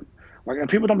uniform, like, and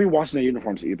people don't be washing their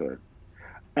uniforms either.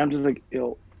 And I'm just like,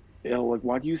 ill. Like,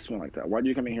 why do you smell like that? Why do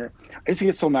you come in here? I used to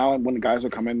get so now when the guys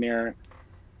would come in there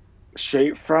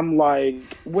straight from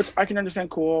like, which I can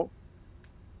understand, cool.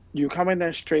 You come in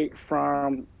there straight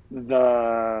from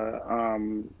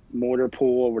the motor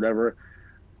pool or whatever,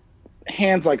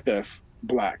 hands like this,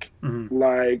 black, Mm-hmm.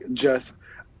 like just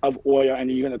of oil,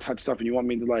 and you're gonna touch stuff, and you want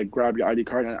me to like grab your ID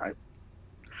card, and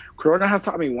Corona has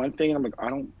taught me one thing, and I'm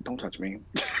like, don't touch me,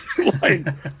 like,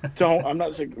 don't. I'm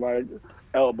not like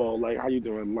elbow, like how you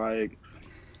doing, like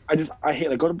I hate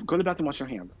like go to the bathroom, wash your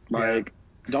hands. Yeah. Like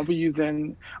don't be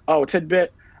using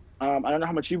tidbit. I don't know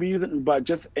how much you be using, but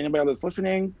just anybody that's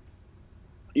listening,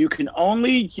 you can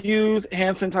only use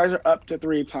hand sanitizer up to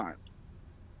 3 times.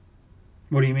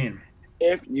 What do you mean?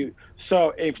 If you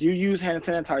use hand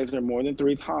sanitizer more than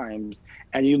 3 times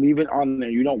and you leave it on there,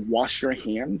 you don't wash your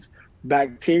hands,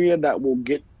 bacteria that will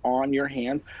get on your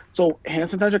hands. So hand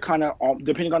sanitizer kind of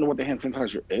depending on what the hand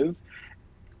sanitizer is,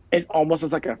 it almost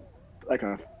is like a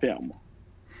film.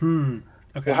 Hmm. So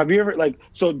Okay. have you ever like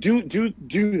so do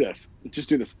this? Just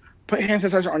do this. Put hand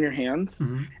sanitizer on your hands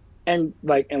Mm-hmm. and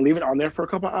leave it on there for a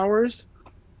couple hours,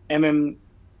 and then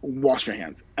wash your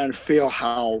hands and feel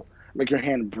how like your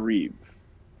hand breathes.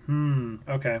 Hmm.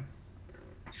 Okay.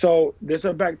 So there's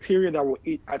a bacteria that will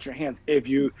eat at your hands if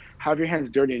you have your hands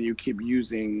dirty and you keep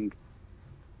using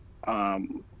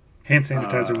um Hand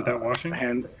sanitizer without washing?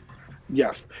 hand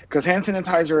yes, because hand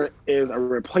sanitizer is a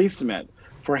replacement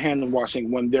for hand washing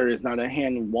when there is not a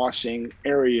hand washing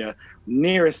area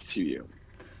nearest to you.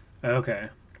 Okay.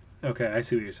 Okay. I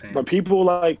see what you're saying. But people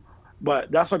like, but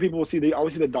that's why people will see. They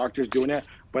always see the doctors doing it,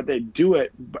 but they do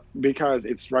it because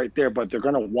it's right there. But they're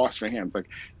gonna wash their hands. Like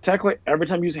technically, every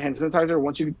time you use hand sanitizer,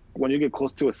 when you get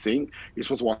close to a sink, you're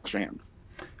supposed to wash your hands.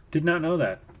 Did not know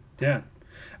that. Yeah.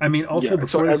 I mean, also Yeah. So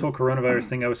before this whole coronavirus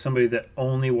thing, I was somebody that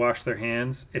only washed their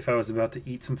hands if I was about to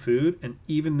eat some food. And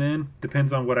even then,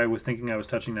 depends on what I was thinking I was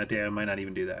touching that day. I might not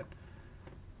even do that.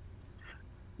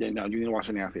 yeah, no, you need to wash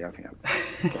your nasty ass hands.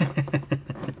 Go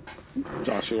ahead,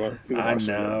 Joshua. You need to I wash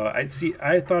your hands. know. I see.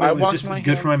 I thought I it was wash just my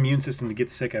good for my hands. immune system to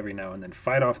get sick every now and then,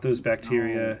 fight off those No,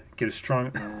 bacteria, get a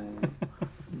strong. no.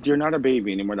 You're not a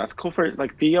baby anymore. That's cool for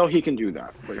like Theo. He can do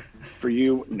that. For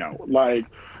you, no. Like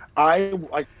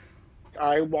like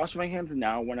I wash my hands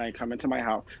now when I come into my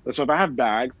house. So if I have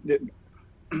bags, 9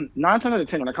 times out of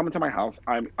 10, when I come into my house,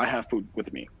 I have food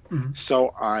with me. Mhm.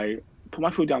 So I put my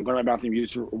food down, go to my bathroom,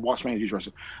 wash my hands, use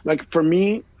restroom. Like for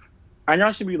me, I know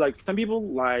I should be like some people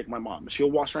like my mom.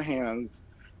 She'll wash her hands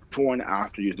before and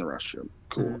after using the restroom.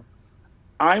 Cool. Mhm.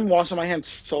 I'm washing my hands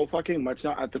so fucking much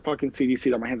now at the fucking CDC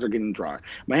that my hands are getting dry.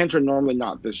 My hands are normally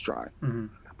not this dry, Mhm.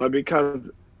 but because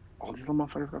all these little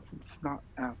motherfuckers got some snot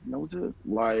ass noses.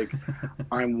 Like,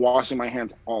 I'm washing my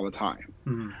hands all the time.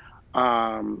 Mhm.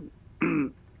 Um,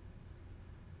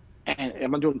 and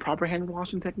am I doing proper hand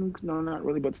washing techniques? No, not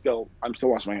really, but still, I'm still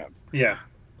washing my hands. Yeah.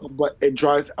 But it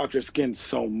dries out your skin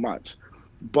so much.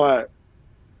 But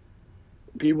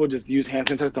people just use hand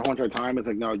sanitizer the whole entire time. It's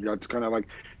like, no, that's kind of like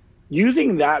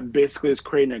using that basically is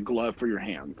creating a glove for your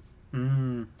hands.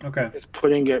 Okay. It's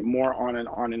putting it more on and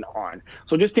on and on.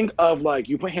 So just think of like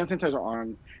you put hand sanitizer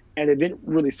on and it didn't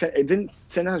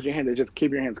sanitize your hand, it just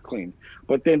keep your hands clean.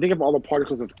 But then think of all the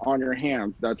particles that's on your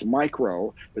hands that's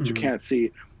micro that you Mhm. can't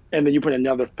see, and then you put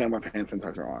another film of hand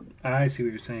sanitizer on. I see what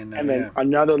you're saying now. And then Yeah.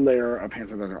 another layer of hand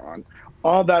sanitizer on.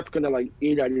 All that's gonna like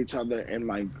eat at each other and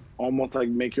like almost like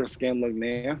make your skin look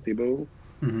nasty, boo.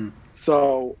 Hmm.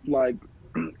 So like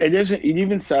it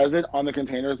even says it on the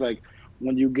containers like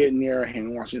when you get near a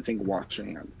hand washing sink, wash your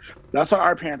hands. That's why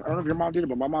our parents, I don't know if your mom did it,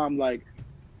 but my mom like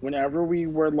whenever we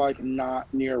were like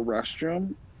not near a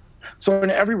restroom. So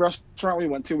in every restaurant we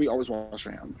went to, we always wash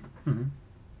our hands. Hmm.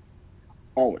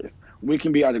 Always. We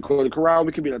can be at a Cody Corral,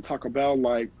 we can be at a Taco Bell.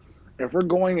 Like if we're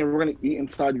going and we're gonna eat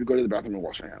inside, we go to the bathroom and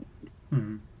wash our hands.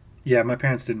 Hmm. Yeah, my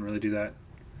parents didn't really do that.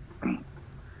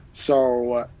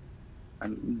 So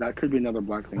and that could be another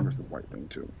black thing versus white thing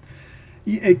too.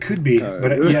 Yeah, it could be, but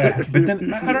Cause yeah, but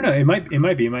then I don't know. It might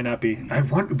be, it might not be. I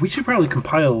want. We should probably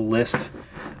compile a list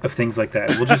of things like that.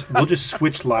 We'll just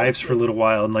switch lives for a little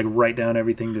while and like write down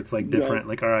everything that's like yes, different.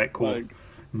 Like, all right, cool. like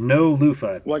No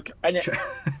loofah. like and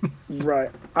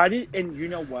right. I didn't, and you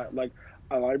know what? Like,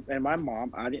 and my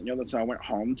mom, I didn't know this. So I went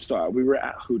home. So we were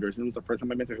at Hooters, and it was the first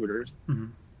time I went to Hooters. Mhm.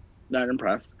 Not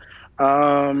impressed.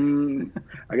 Um,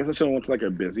 I guess I should have went to like a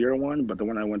busier one, but the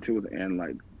one I went to was in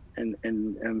like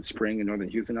in spring in northern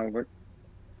Houston. I was like,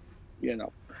 you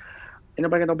know, ain't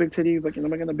nobody got no big titties. Like, ain't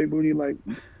nobody got no big booty. Like,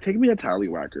 take me to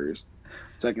Tallywhackers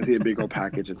so I can see a big old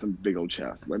package and some big old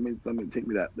chest. Let me take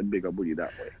me the big old booty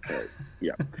that way. Okay,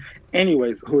 yeah.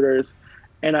 Anyways, Hooters.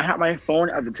 And I had my phone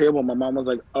at the table. And my mom was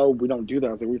like, "Oh, we don't do that."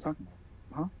 I was like, "What are you talking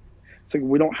about? Huh?" It's like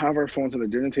we don't have our phones at the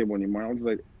dinner table anymore. I was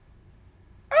like,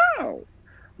 "Oh,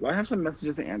 well, I have some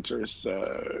messages to answer.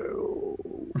 So,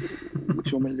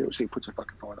 what you want me to do?" She put your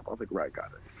fucking phone up. I was like, "Right, got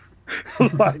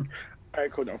it." Like, all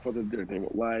right, cool. Now, for the dinner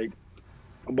table, like,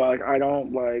 but like, I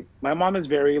don't like. My mom is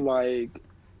very like.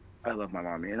 I love my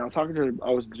mommy, and I was talking to her.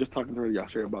 I was just talking to her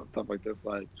yesterday about stuff like this.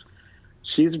 Like,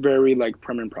 she's very like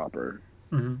prim and proper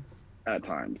Mhm. at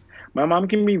times. My mom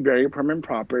can be very prim and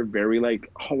proper, very like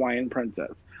Hawaiian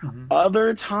princess. Mhm.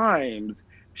 Other times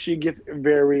she gets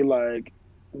very like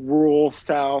rural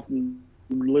South,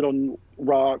 Little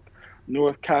Rock,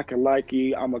 North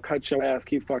Kakalaki. I'm gonna cut your ass,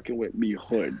 keep fucking with me,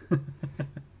 hood.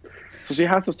 So she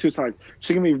has those two sides.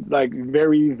 She can be like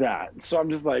very that. So I'm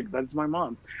just like, that's my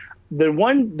mom. The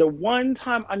one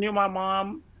time I knew my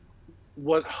mom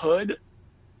was hood,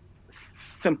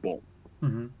 simple.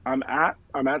 Mhm. I'm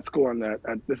at school on that.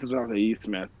 This is when I was at E.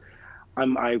 Smith.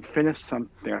 I finished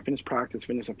something. I finished practice,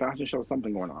 finished a fashion show,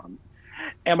 something going on.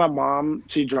 And my mom,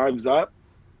 she drives up.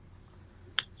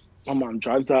 My mom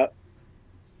drives up,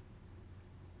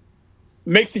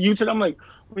 makes a U-turn. I'm like,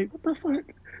 wait, what the fuck?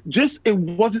 Just it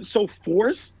wasn't so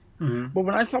forced. Mhm. But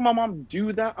when I saw my mom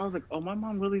do that, I was like, oh, my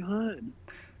mom really hood.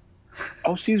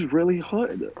 Oh, she's really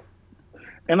hood.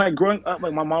 And like growing up,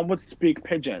 like my mom would speak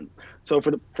pidgin. So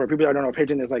for people that don't know,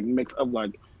 pidgin is like mix of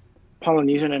like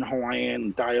Polynesian and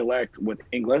Hawaiian dialect with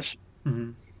English.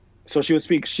 Mhm. So she would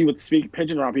speak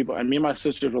pidgin around people, and me and my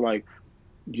sisters were like,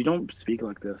 "You don't speak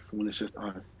like this when it's just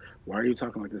us. Why are you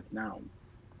talking like this now?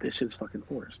 This shit's fucking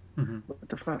forced. Mhm. What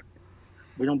the fuck?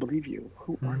 We don't believe you.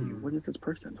 Who are you? Mhm. What is this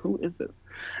person? Who is this?"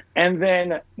 And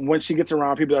then when she gets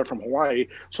around people that are from Hawaii,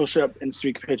 she'll show up and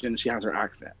speak pidgin. And she has her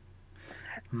accent.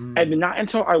 And Mhm. not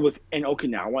until I was in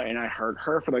Okinawa and I heard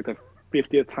her for like the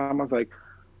 50th time, I was like,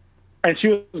 and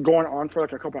she was going on for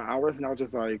like a couple of hours, and I was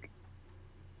just like,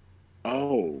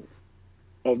 oh,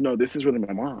 oh no, this is really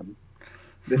my mom.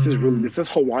 Mhm. This is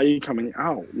Hawaii coming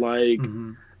out. Like,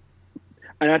 Mhm.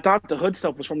 and I thought the hood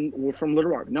stuff was from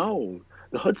Little Rock. No,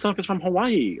 the hood stuff is from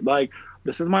Hawaii. Like,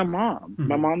 this is my mom.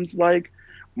 My Mhm. mom's like,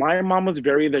 my mom was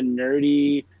very the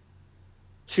nerdy.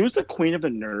 She was the queen of the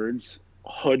nerds,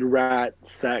 hood rat,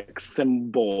 sex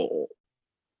symbol.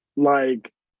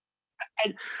 Like,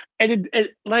 and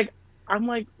it like I'm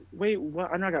like, wait,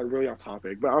 what? I know I got really off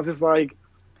topic, but I was just like,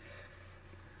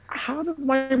 how does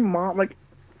my mom like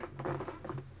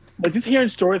just hearing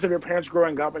stories of your parents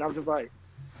growing up, and I was just like,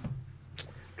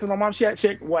 because my mom,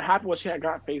 what happened was she had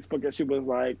got Facebook, and she was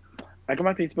like, I got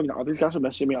my Facebook, and all these guys were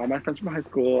messaging me, all my friends from high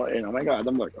school, and oh my god,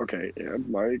 I'm like, okay, and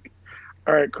like,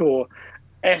 all right, cool,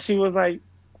 and she was like,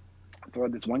 So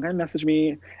this one guy messaged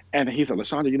me, and he said,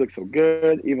 "LaShonda, you look so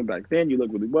good. Even back then, you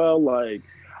look really well. Like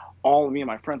all of me and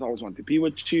my friends always wanted to be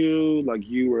with you. Like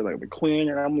you were like the queen."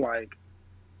 And I'm like,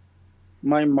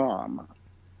 my mom,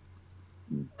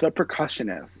 the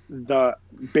percussionist, the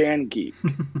band geek,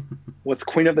 was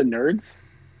queen of the nerds.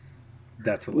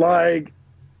 That's hilarious. Like,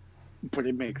 but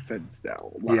it makes sense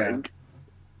now. Yeah.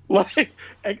 Like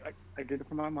I did it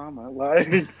for my mama.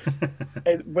 Like,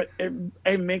 but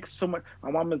it makes so much.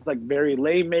 My mom is like very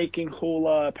lay making,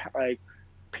 hula, like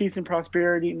peace and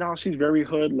prosperity. No, she's very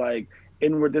hood, like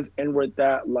inward this, inward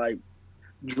that, like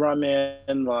drumming.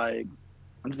 Like,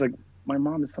 I'm just like, my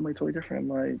mom is somebody totally different.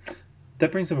 Like,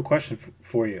 That brings up a question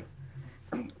for you.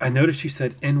 I noticed you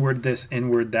said inward this,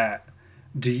 inward that.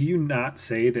 Do you not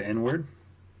say the N word?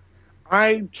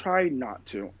 I try not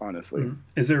to, honestly,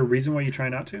 Is there a reason why you try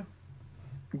not to?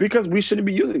 because we shouldn't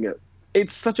be using it.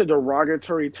 It's such a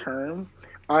derogatory term.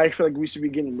 I feel like we should be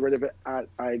getting rid of it at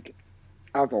like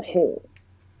as a whole.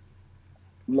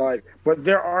 Like, but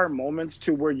there are moments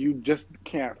to where you just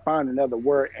can't find another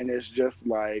word, and it's just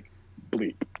like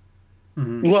bleep.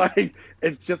 Mm-hmm. Like,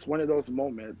 it's just one of those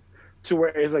moments to where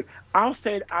it's like I'll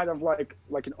say it out of like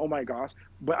an oh my gosh,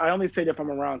 but I only say it if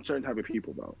I'm around certain type of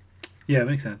people though. Yeah, it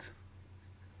makes sense.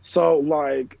 So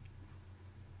like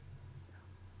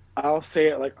I'll say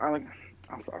it like I'm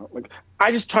sorry, like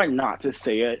I just try not to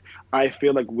say it. I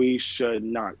feel like we should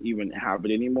not even have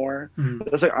it anymore.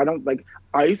 Mm-hmm. It's like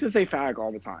I used to say fag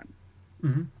all the time.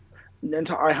 Mm-hmm.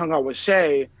 Until I hung out with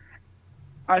Shay,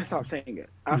 I stopped saying it.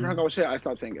 After Mm-hmm. I hung out with Shay, I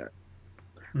stopped saying it.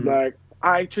 Mm-hmm. Like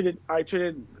I treated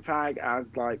fag as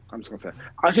like I'm just gonna say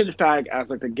I treated fag as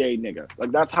like the gay nigga.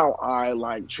 Like that's how I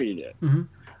like treated it. Mm-hmm.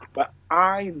 But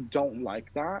I don't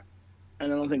like that,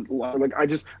 and I don't think like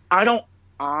I don't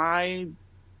I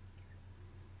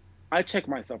check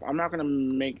myself. I'm not gonna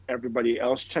make everybody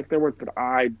else check their work, but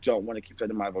I don't want to keep that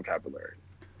in my vocabulary.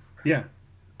 Yeah.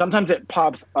 Sometimes it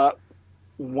pops up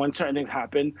when certain things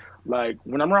happen. Like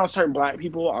when I'm around certain black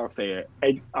people, I'll say it.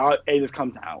 It just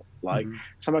comes out. Like Mm-hmm.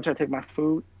 somebody try to take my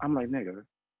food, I'm like nigga,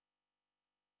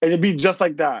 and it'd be just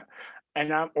like that.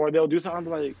 And or they'll do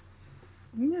something I'm like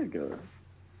nigga.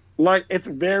 Like it's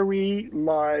very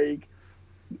like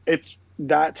it's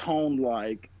that tone.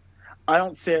 Like I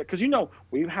don't say it because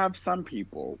we have some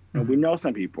people and we Mm-hmm. know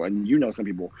some people and some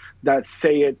people that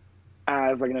say it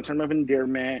as like a term of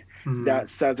endearment Mm-hmm. that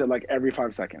says it like every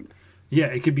 5 seconds. Yeah,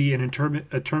 it could be a term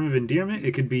of endearment.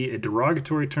 It could be a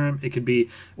derogatory term. It could be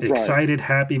Right, excited,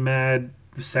 happy, mad,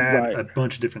 sad, right. a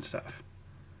bunch of different stuff.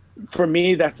 For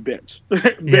me, that's bitch.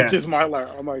 Bitch Yeah, is my life.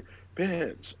 I'm like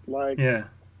bitch, like yeah.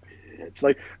 bitch,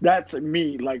 like that's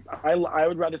me. Like I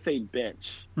would rather say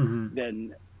bitch Mm-hmm.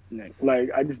 than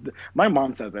like my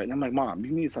mom says it and I'm like mom,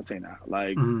 you need to stop saying that.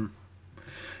 Like Mm-hmm.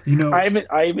 You know, I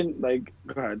even like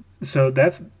go ahead. so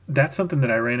that's something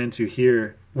that I ran into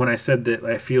here when I said that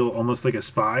I feel almost like a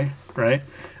spy, right?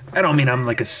 I don't mean I'm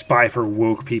like a spy for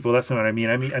woke people. That's not what I mean.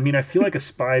 I mean I feel like a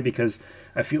spy because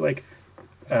I feel like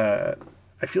uh,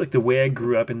 I feel like the way I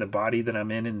grew up in the body that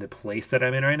I'm in and the place that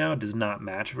I'm in right now does not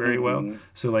match very well. Mm-hmm.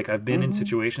 So like I've been in Mm-hmm.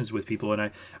 situations with people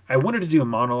and I wanted to do a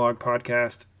monologue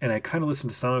podcast and I kind of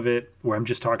listened to some of it where I'm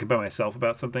just talking about myself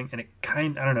about something and I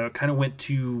don't know, it kind of went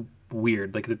too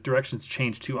weird. Like the directions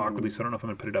changed too awkwardly, so I don't know if I'm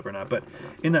gonna put it up or not. But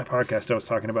in that podcast I was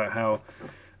talking about how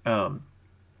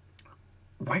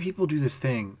white people do this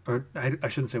thing, or I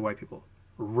shouldn't say white people,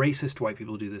 racist white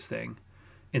people do this thing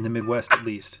in the Midwest at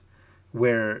least,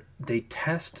 where they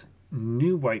test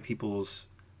new white people's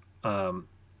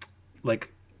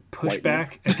like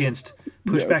pushback against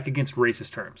Yes. against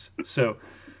racist terms. So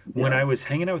when I Yes. was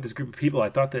hanging out with this group of people, I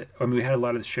thought that we had a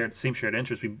lot of the same shared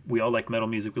interests. We all like metal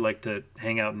music. We like to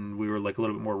hang out, and we were like a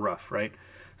little bit more rough, right?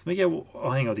 So I'm like, yeah, well,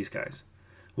 I'll hang out with these guys.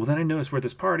 Well, then I noticed we're at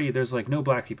this party. There's like no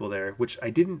black people there, which I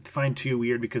didn't find too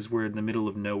weird because we're in the middle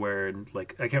of nowhere, and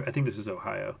like I think this is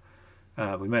Ohio.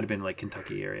 We might have been like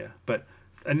Kentucky area, but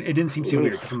and it didn't seem too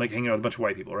weird because I'm like hanging out with a bunch of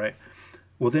white people, right?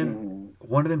 Well, then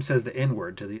one of them says the N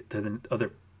word to the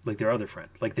other, like their other friend.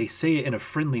 Like they say it in a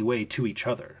friendly way to each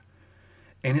other,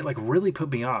 and it like really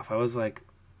put me off. I was like,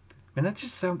 man, that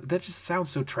just sounds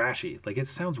so trashy. Like it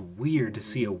sounds weird to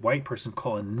see a white person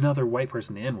call another white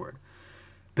person the N word.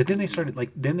 But then they start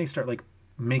like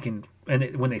making,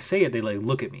 and when they say it, they like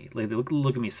look at me, like they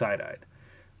look at me side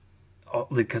eyed,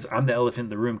 because I'm the elephant in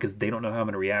the room because they don't know how I'm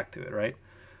going to react to it, right?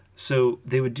 So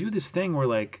they would do this thing where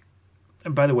like,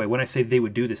 and by the way, when I say they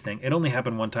would do this thing, it only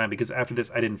happened one time because after this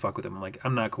I didn't fuck with them. I'm like,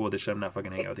 I'm not cool with this shit. I'm not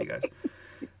fucking hanging out with you guys.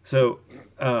 So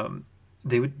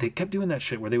they kept doing that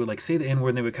shit where they would like say the N word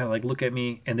and they would kind of like look at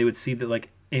me and they would see that like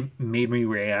it made me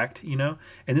react, and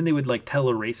then they would like tell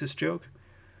a racist joke,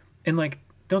 and like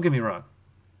don't get me wrong.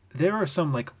 There are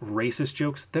some like racist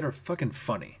jokes that are fucking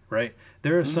funny, right?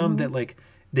 There are some that like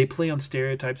they play on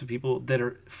stereotypes of people that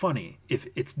are funny. If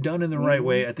it's done in the right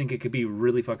way, I think it could be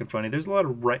really fucking funny. There's a lot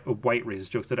of white racist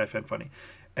jokes that I find funny.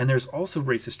 And there's also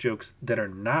racist jokes that are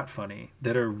not funny,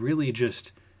 that are really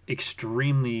just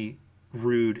extremely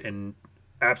rude and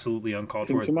absolutely uncalled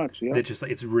Seems for. too much, yeah. That just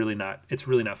like it's really not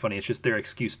funny. It's just their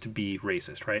excuse to be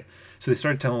racist, right? So they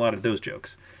started telling a lot of those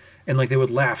jokes. And like they would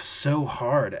laugh so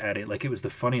hard at it, like it was the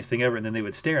funniest thing ever, and then they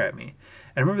would stare at me.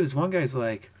 And I remember this one guy's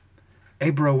like, "Hey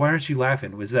bro, why aren't you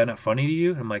laughing? Was that not funny to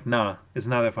you?" I'm like, "Nah, it's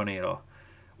not that funny at all."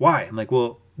 Why? I'm like,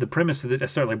 "Well, the premise of it," I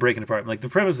start like breaking it apart. I'm like, the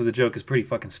premise of the joke is pretty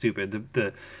fucking stupid.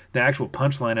 The actual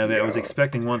punchline of it, I was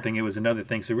expecting one thing, it was another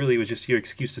thing. So really, it was just your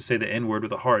excuse to say the N word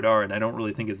with a hard R, and I don't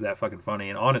really think it's that fucking funny.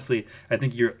 And honestly, I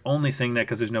think you're only saying that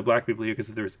because there's no black people here. Because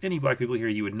if there was any black people here,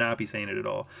 you would not be saying it at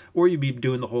all, or you'd be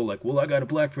doing the whole like, "Well, I got a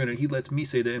black friend and he lets me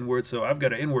say the N word, so I've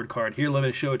got an N word card. Here, let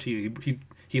me show it to you.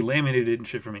 He laminated it and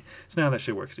shit for me." It's not how that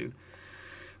shit works, dude.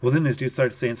 Well, then this dude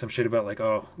started saying some shit about like,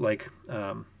 oh, like,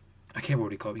 I can't remember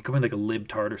what he called me. He called me like a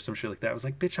libtard or some shit like that. I was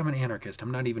like, bitch, I'm an anarchist. I'm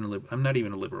not even a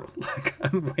liberal. Like,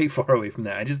 I'm way far away from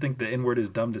that. I just think the N word is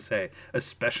dumb to say,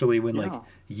 especially when like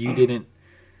you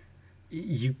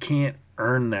can't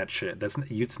earn that shit.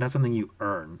 It's not something you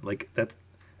earn. Like that's.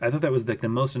 I thought that was like the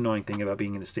most annoying thing about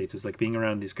being in the States is like being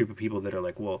around this group of people that are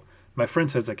like, well, my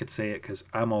friend says I could say it because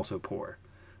I'm also poor.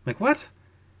 I'm like, what?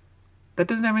 That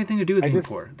doesn't have anything to do with being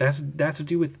poor. That's to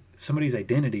do with somebody's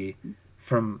identity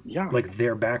from like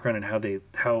their background and how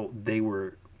they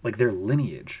were like their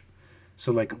lineage.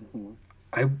 So like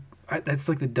I that's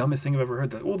like the dumbest thing I've ever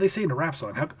heard. That, well, they say it in a rap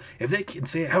song. If they can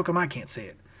say it, how come I can't say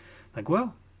it? Like,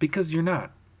 well, because you're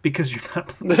not. Because you're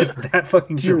not. It's that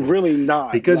fucking simple. You're really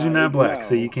not. Because like, you're not black,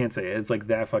 so you can't say it. It's like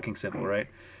that fucking simple, right?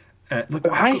 Look,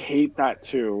 I hate that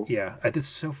too. Yeah, it's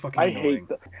so fucking annoying.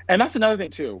 And that's another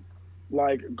thing too.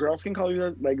 Like, girls can call each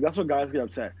other, like, that's what guys get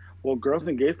upset. Well, girls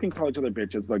and gays can call each other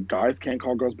bitches, but guys can't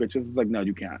call girls bitches. It's like, no,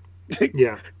 you can't.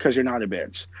 Yeah. Because you're not a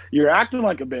bitch. You're acting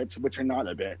like a bitch, but you're not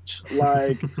a bitch.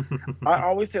 Like, I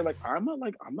always say, like, I'm a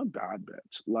bad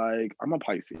bitch. Like, I'm a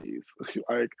Pisces.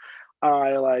 Like,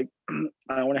 I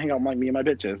want to hang out with me and my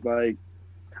bitches. Like,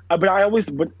 but I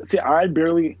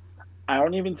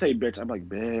don't even say bitch. I'm like,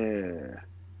 bleh.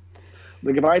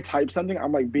 Like, if I type something,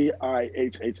 I'm like,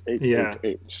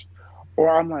 BIHHHH. Or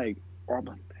I'm like,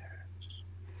 bitch.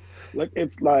 Like,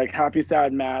 it's like happy,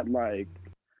 sad, mad. Like,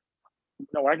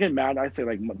 no, when I get mad, I say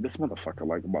like, this motherfucker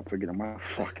like about to get on my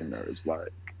fucking nerves.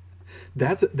 Like,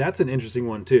 that's an interesting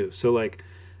one too. So like,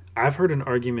 I've heard an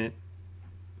argument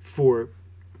for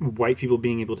white people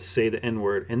being able to say the N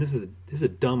word, and this is a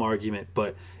dumb argument,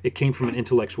 but it came from an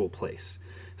intellectual place.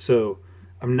 So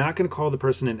I'm not going to call the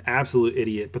person an absolute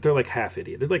idiot, but they're like half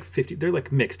idiot. They're like 50. They're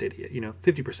like mixed idiot.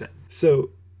 50%. So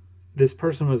this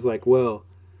person was like, well,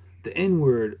 the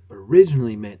N-word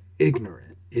originally meant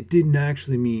ignorant. It didn't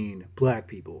actually mean black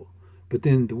people. But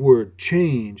then the word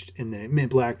changed, and then it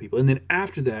meant black people. And then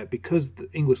after that, because the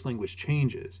English language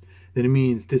changes, then it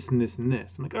means this and this and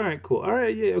this. I'm like, all right, cool. All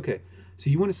right, yeah, okay. So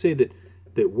you want to say that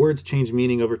words change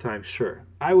meaning over time? Sure.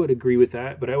 I would agree with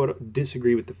that, but I would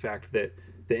disagree with the fact that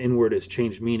the N-word has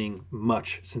changed meaning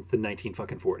much since the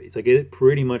 1940s. Like, it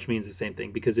pretty much means the same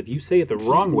thing, because if you say it the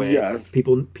wrong way,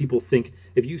 people think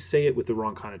if you say it with the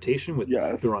wrong connotation, with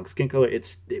the wrong skin color,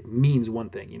 it means one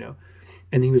thing,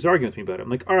 And he was arguing with me about it. I'm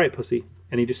like, all right, pussy.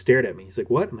 And he just stared at me. He's like,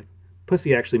 what? I'm like,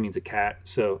 pussy actually means a cat,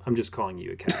 so I'm just calling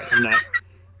you a cat.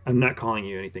 I'm not calling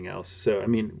you anything else. So, I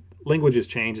mean, languages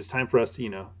change. It's time for us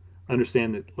to,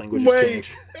 understand that languages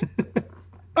change.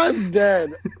 I'm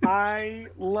dead. I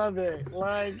love it.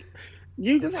 Like,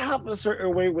 you just have a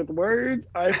certain way with words.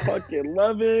 I fucking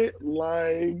love it.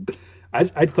 Like,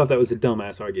 I thought that was a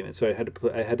dumbass argument, so I had to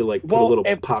put a little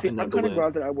pop in that balloon. I'm kind of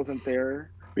glad that I wasn't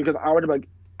there, because I would have like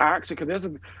actually, because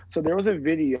there was a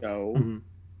video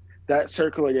that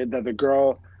circulated that the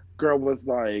girl was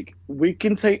like, we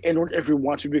can say N-word if we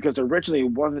want to, because originally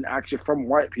it wasn't actually from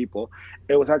white people.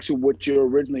 It was actually what you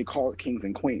originally called kings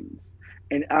and queens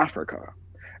in Africa.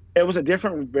 It was a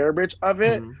different verbiage of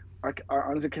it. I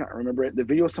honestly cannot remember it. The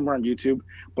video is somewhere on YouTube,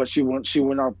 but she went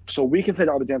off. So we can say it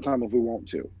all the damn time if we want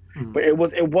to. But it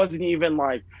wasn't even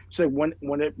like, so when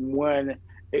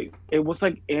it was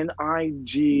like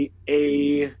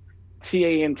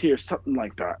NIGATANT or something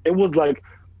like that. It was like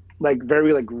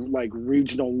very like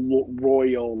regional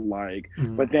royal like.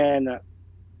 But then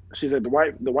she said the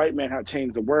white man had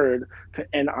changed the word to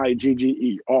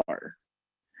NIGGER.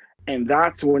 And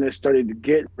that's when it started to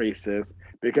get racist,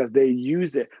 because they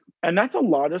use it. And that's a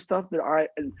lot of stuff that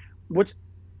which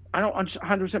I don't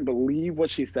 100% believe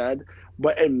what she said,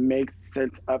 but it makes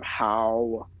sense of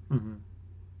how Mm-hmm.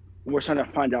 we're trying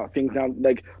to find out things now.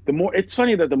 Like the more, it's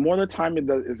funny that the more the time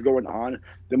is going on,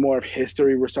 the more of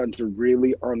history we're starting to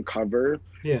really uncover.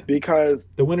 Yeah. Because,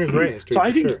 The winners write history so I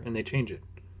for think, sure, and they change it.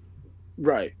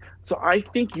 right. So I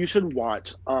think you should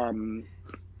watch.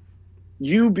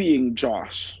 You being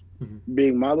Josh, Mm-hmm.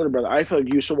 being my little brother, I feel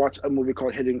like you should watch a movie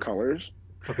called Hidden Colors.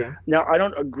 Okay. Now I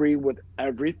don't agree with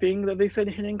everything that they said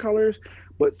in Hidden Colors,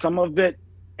 but some of it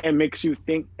makes you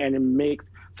think, and it makes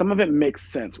some of it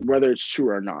makes sense, whether it's true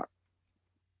or not.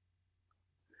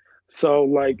 So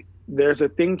like there's a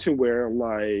thing to where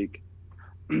like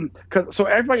because so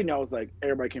everybody knows like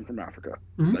everybody came from Africa.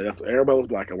 Mm-hmm. Like, that's everybody was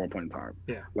black at one point in time.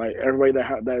 Yeah. Like everybody that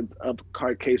had that of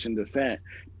Caucasian descent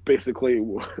basically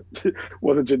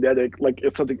was a genetic like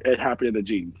it's something it happened in the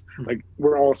genes. Mm-hmm. Like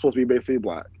we're all supposed to be basically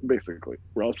black. Basically,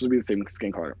 we're all supposed to be the same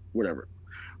skin color, whatever.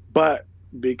 But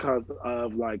because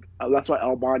of like that's why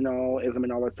albinoism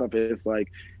and all that stuff is like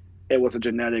it was a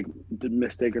genetic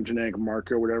mistake or genetic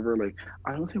marker or whatever. Like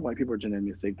I don't say white people are genetic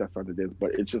mistake. That's not what it is,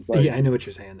 but it's just like Yeah, I know what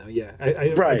you're saying though. Yeah,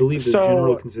 I right. believe the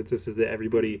general So consensus is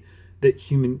that that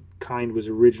humankind was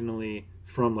originally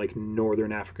from like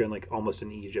northern Africa and like almost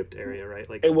in Egypt area, right?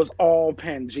 Like, it was all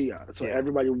Pangea. So yeah,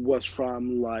 everybody was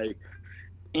from like,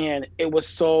 and it was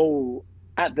so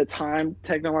at the time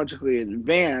technologically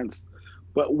advanced,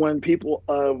 but when people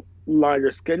of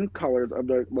lighter skin colors of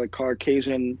the like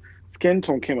Caucasian skin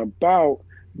tone came about,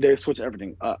 they switched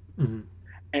everything up. mm-hmm.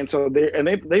 And so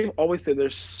they've always said there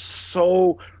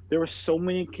were so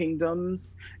many kingdoms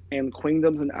and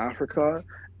queendoms in Africa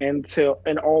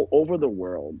and all over the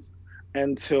world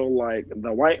until like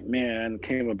the white man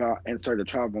came about and started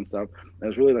to travel and stuff. And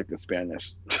it's really like the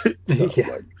Spanish. So Yeah,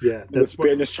 like yeah, when the that's what.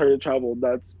 Spanish started to travel,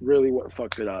 that's really what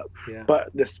fucked it up. Yeah, But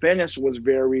the Spanish was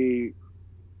very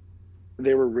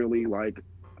they were really like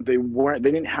they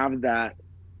didn't have that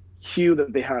hue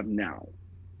that they have now.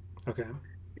 okay,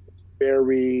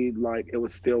 Very like it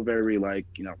was still very like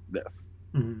this.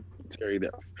 mm-hmm. It's very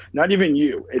this. Not even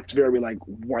you. It's very like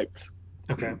white.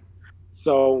 Okay.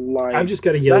 So I've like just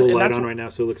got a yellow light that's on right now,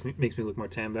 so it makes me look more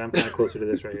tan. But I'm kind of closer to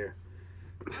this right here.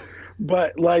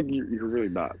 but like you're really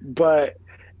not. But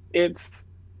it's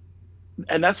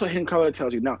and that's what Hidden Color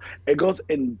tells you. Now it goes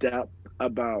in depth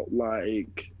about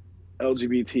like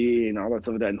LGBT and all that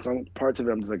stuff like that. And some parts of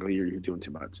it I'm just like, oh, you're doing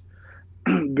too much.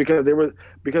 Because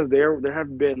there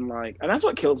have been like and that's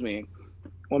what kills me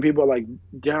when people are like,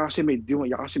 y'all shouldn't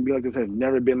be like this, has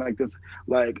never been like this.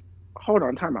 Like, hold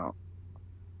on, time out.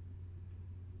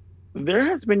 There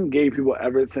has been gay people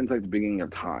ever since like the beginning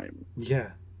of time. Yeah,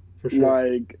 for sure.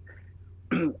 Like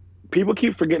people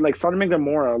keep forgetting like Sodom and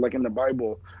Gomorrah, like in the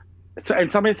Bible. So, and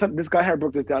this guy had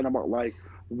broke this down about like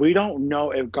we don't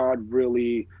know if God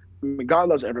really I mean, God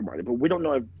loves everybody, but we don't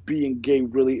know if being gay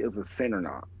really is a sin or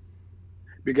not.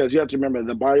 Because you have to remember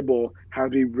the Bible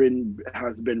has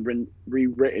been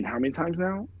rewritten how many times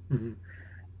now? Mm-hmm.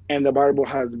 And the Bible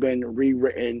has been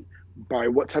rewritten by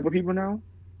what type of people now?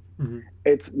 Mm-hmm.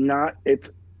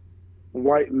 It's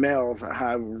white males that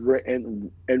have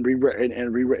written and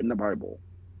rewritten the Bible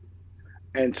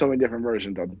and so many different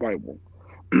versions of the Bible.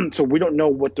 So we don't know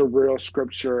what the real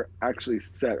scripture actually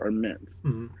said or meant.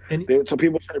 Mm-hmm. And So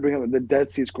people try to bring up the Dead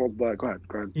Sea Scrolls, but go ahead,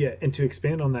 go ahead. yeah, and to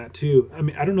expand on that too, I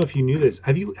mean, I don't know if you knew this.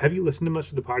 Have you listened to much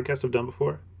of the podcast I've done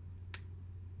before?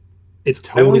 It's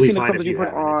I've only totally seen the fine clips if that you you put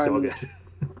haven't. It's all on. good.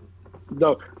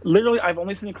 No, literally, I've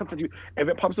only seen the clips that you. If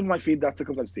it pops up in my feed, that's the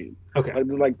clips I've seen. Okay.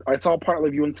 Like I saw part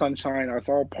of you and Sunshine. I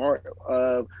saw part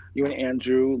of you and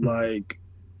Andrew. Mm-hmm. Like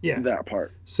Yeah. that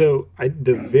part. So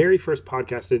the very first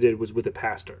podcast I did was with a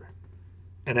pastor,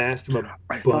 and I asked him a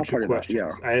I saw bunch of part of that. Yeah,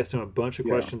 questions. I asked him a bunch of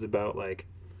yeah. questions about like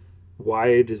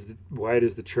why does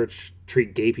the church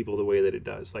treat gay people the way that it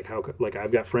does? Like how like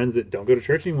I've got friends that don't go to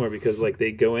church anymore because like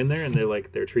they go in there and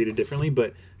they're treated differently,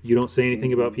 but you don't say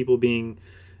anything about people being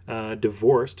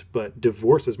divorced, but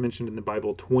divorce is mentioned in the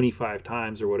Bible 25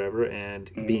 times or whatever, and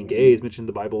being gay is mentioned in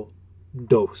the Bible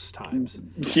those times.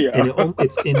 Yeah. And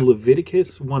it's in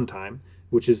Leviticus one time,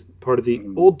 which is part of the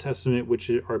Old Testament, which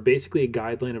are basically a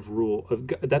guideline of rule of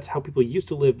that's how people used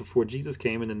to live before Jesus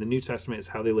came, and then the New Testament is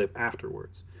how they live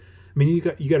afterwards. I mean, you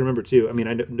got to remember too. I mean,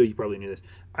 I know you probably knew this.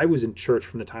 I was in church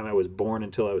from the time I was born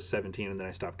until I was 17, and then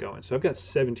I stopped going. So I've got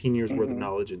 17 years worth of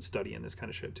knowledge and study in this kind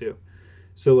of shit too.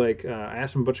 So like, I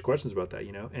asked him a bunch of questions about that,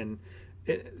 and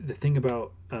the thing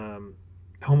about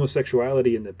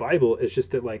homosexuality in the Bible is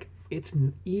just that like it's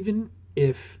even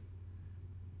if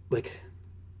like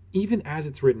even as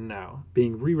it's written now,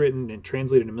 being rewritten and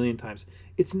translated a million times,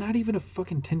 it's not even a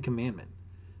fucking 10 commandment.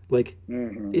 Like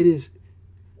it is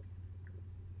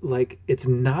like it's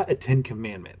not a Ten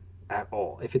Commandment at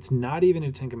all. If it's not even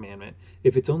a Ten Commandment,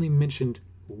 if it's only mentioned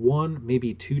one,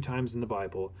 maybe two times in the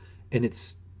Bible, and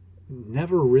it's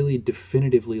never really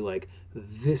definitively like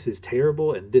this is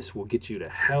terrible and this will get you to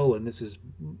hell and this is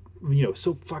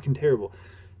so fucking terrible.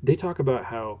 They talk about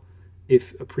how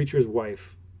if a preacher's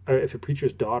wife or if a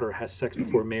preacher's daughter has sex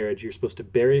before marriage, you're supposed to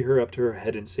bury her up to her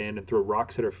head in sand and throw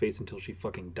rocks at her face until she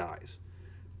fucking dies.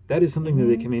 That is something that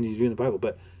they command you to do in the Bible,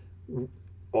 but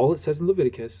all it says in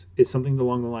Leviticus is something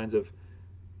along the lines of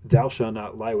thou shalt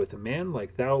not lie with a man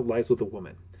like thou lies with a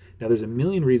woman. Now, there's a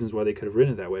million reasons why they could have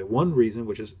written it that way. One reason,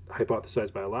 which is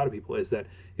hypothesized by a lot of people, is that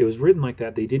it was written like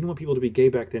that. They didn't want people to be gay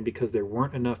back then because there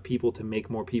weren't enough people to make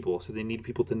more people. So they need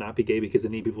people to not be gay because they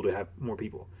need people to have more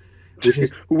people. Which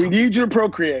is we need you to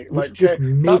procreate. Which just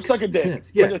makes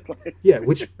sense. Yeah, yeah,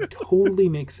 which totally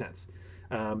makes sense.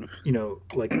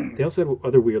 Like they also had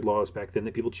other weird laws back then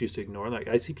that people choose to ignore. Like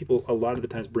I see people a lot of the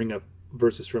times bring up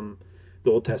verses from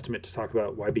the Old Testament to talk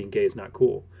about why being gay is not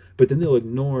cool. But then they'll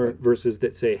ignore verses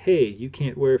that say, hey, you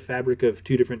can't wear fabric of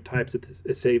two different types at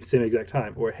the same exact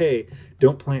time. Or, hey,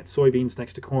 don't plant soybeans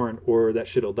next to corn or that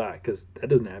shit'll die. Because that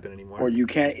doesn't happen anymore. Or you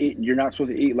can't eat, you're not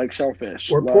supposed to eat like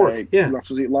shellfish. Or pork, yeah. You're not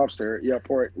supposed to eat lobster. Yeah,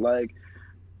 pork. Like,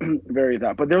 very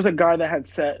that. But there was a guy that had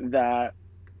said that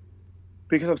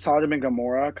because of Sodom and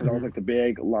Gomorrah, because that was like the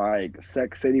big, like,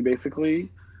 sex city,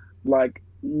 basically. Like,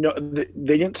 no,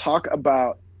 they didn't talk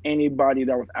about anybody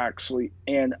that was actually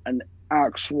in an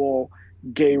actual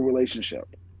gay relationship.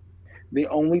 They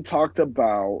only talked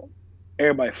about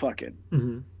everybody fucking.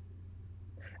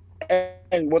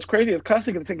 And what's crazy is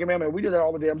cussing is the Ten Commandment. We do that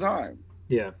all the damn time.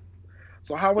 Yeah.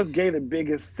 So how was gay the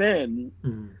biggest sin,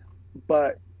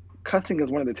 but cussing is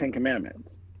one of the 10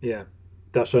 Commandments? Yeah.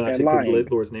 Thou shalt not take the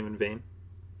Lord's name in vain.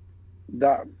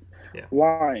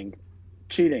 Lying,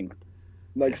 cheating,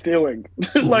 like stealing,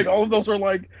 like all of those are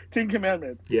like 10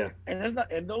 Commandments. Yeah.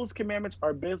 And those commandments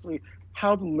are basically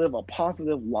how to live a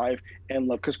positive life and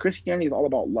love, because Christianity is all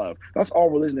about love. That's all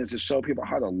religion is, to show people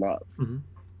how to love.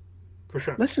 For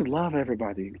sure. Let's just love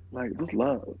everybody. Like, just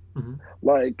love.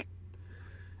 Like,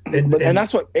 and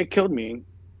that's what it killed me.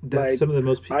 That's like, some of the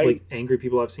most angry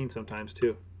people I've seen sometimes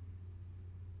too.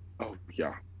 Oh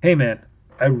yeah. Hey man,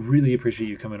 I really appreciate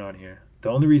you coming on here. The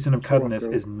only reason I'm cutting this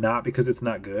is not because it's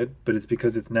not good, but it's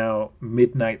because it's now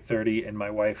midnight 30 and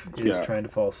my wife is trying to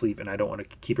fall asleep and I don't want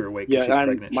to keep her awake because she's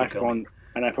pregnant. My phone,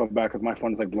 and I felt bad because my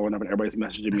phone's like blowing up and everybody's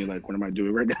messaging me like, what am I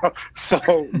doing right now?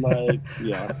 So like,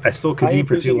 yeah. I stole Kadeem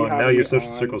for too long. Now your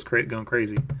social circle's going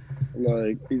crazy.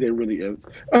 Like, it really is.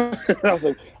 I was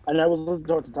like, and I was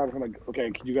listening to talk. I'm like, okay,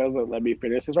 can you guys let me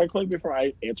finish this right quick before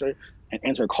I answer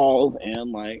calls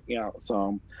and like,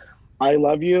 so I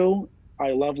love you.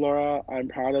 I love Laura. I'm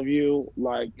proud of you.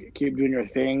 Like, keep doing your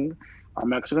thing.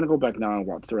 I'm actually gonna go back now and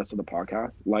watch the rest of the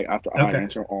podcast. Like after I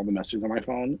answer all the messages on my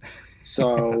phone.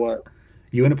 So,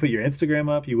 you want to put your Instagram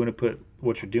up? You want to put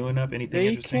what you're doing up? Anything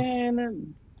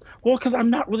interesting? Well, because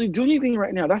I'm not really doing anything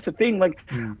right now. That's the thing. Like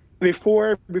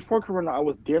before Corona, I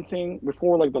was dancing.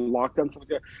 Before like the lockdown,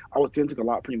 I was dancing a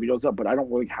lot, putting videos up. But I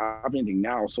don't really have anything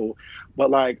now. So,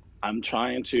 but like I'm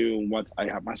trying to. Once I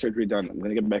have my surgery done, I'm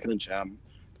gonna get back in the gym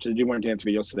to do more dance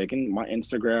videos so they can my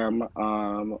Instagram,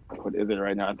 what is it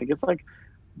right now? I think it's like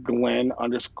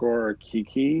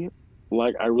Glenn_Kiki.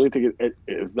 Like I really think it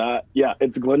is that. Yeah,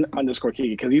 it's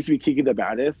Glenn_Kiki because it used to be Kiki the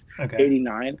Baddest,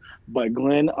 89, but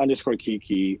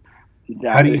Glenn_Kiki.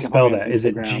 How do you spell that? Is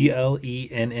it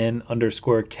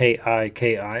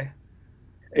GLENN_KIKI?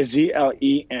 It's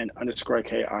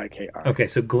GLEN_KIKI. Okay,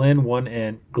 so Glenn one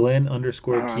N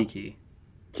Glenn_Kiki.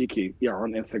 Kiki, yeah,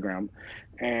 on Instagram.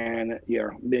 And yeah,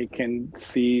 they can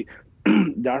see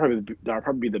that'll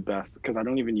probably be the best because I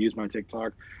don't even use my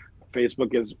TikTok.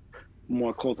 Facebook is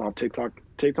more close off TikTok.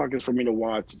 TikTok is for me to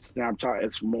watch. Snapchat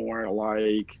is more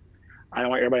like I don't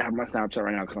want everybody to have my Snapchat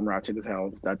right now because I'm ratchet as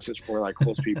hell. That's just for like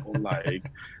close people, like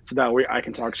so that way I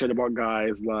can talk shit about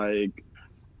guys. Like,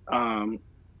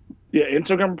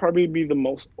 Instagram will probably be the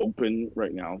most open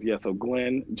right now. Yeah, so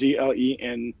Glenn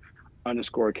GLEN_KIKI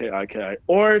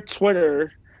or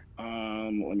Twitter.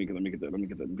 Let me get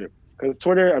that because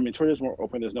Twitter. I mean, Twitter is more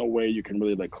open. There's no way you can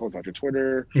really like close out your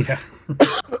Twitter. Yeah.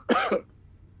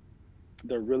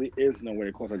 There really is no way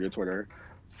to close out your Twitter.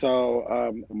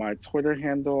 So my Twitter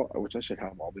handle, which I should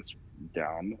have all this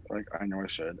down. Like I know I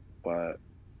should, but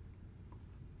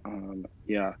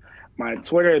my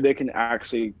Twitter they can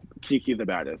actually Kiki the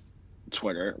Baddest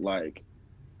Twitter like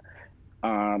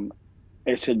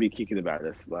it should be Kiki the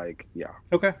Baddest like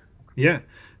Okay. Yeah.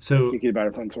 So Kiki the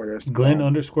Baddest on Twitter.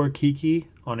 Glenn_Kiki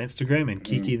on Instagram and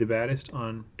Kiki the Baddest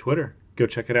on Twitter. Go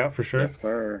check it out for sure. Yes,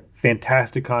 sir.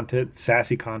 Fantastic content,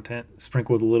 sassy content,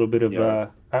 sprinkled with a little bit of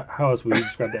Yes. how else would you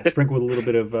describe that? Sprinkled with a little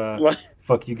bit of Like,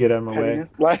 fuck you, get out of my way.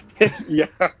 like, yeah.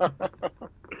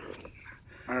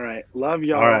 All right. Love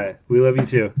y'all. All right, we love you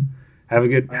too. Have a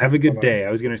good Bye-bye. day.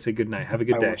 I was gonna say good night. Have a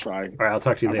good I day. will try. All right, I'll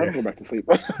talk to you I'm gonna later. go back to sleep.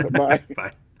 Bye.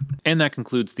 Bye. And that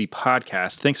concludes the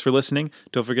podcast. Thanks for listening.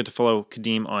 Don't forget to follow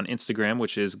Kadeem on Instagram,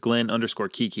 which is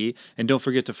Glenn_Kiki. And don't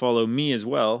forget to follow me as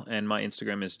well. And my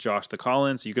Instagram is Josh the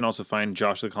Collins. You can also find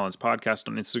Josh the Collins podcast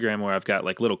on Instagram, where I've got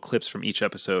like little clips from each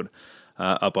episode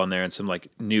up on there and some like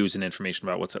news and information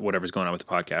about whatever's going on with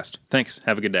the podcast. Thanks.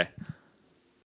 Have a good day.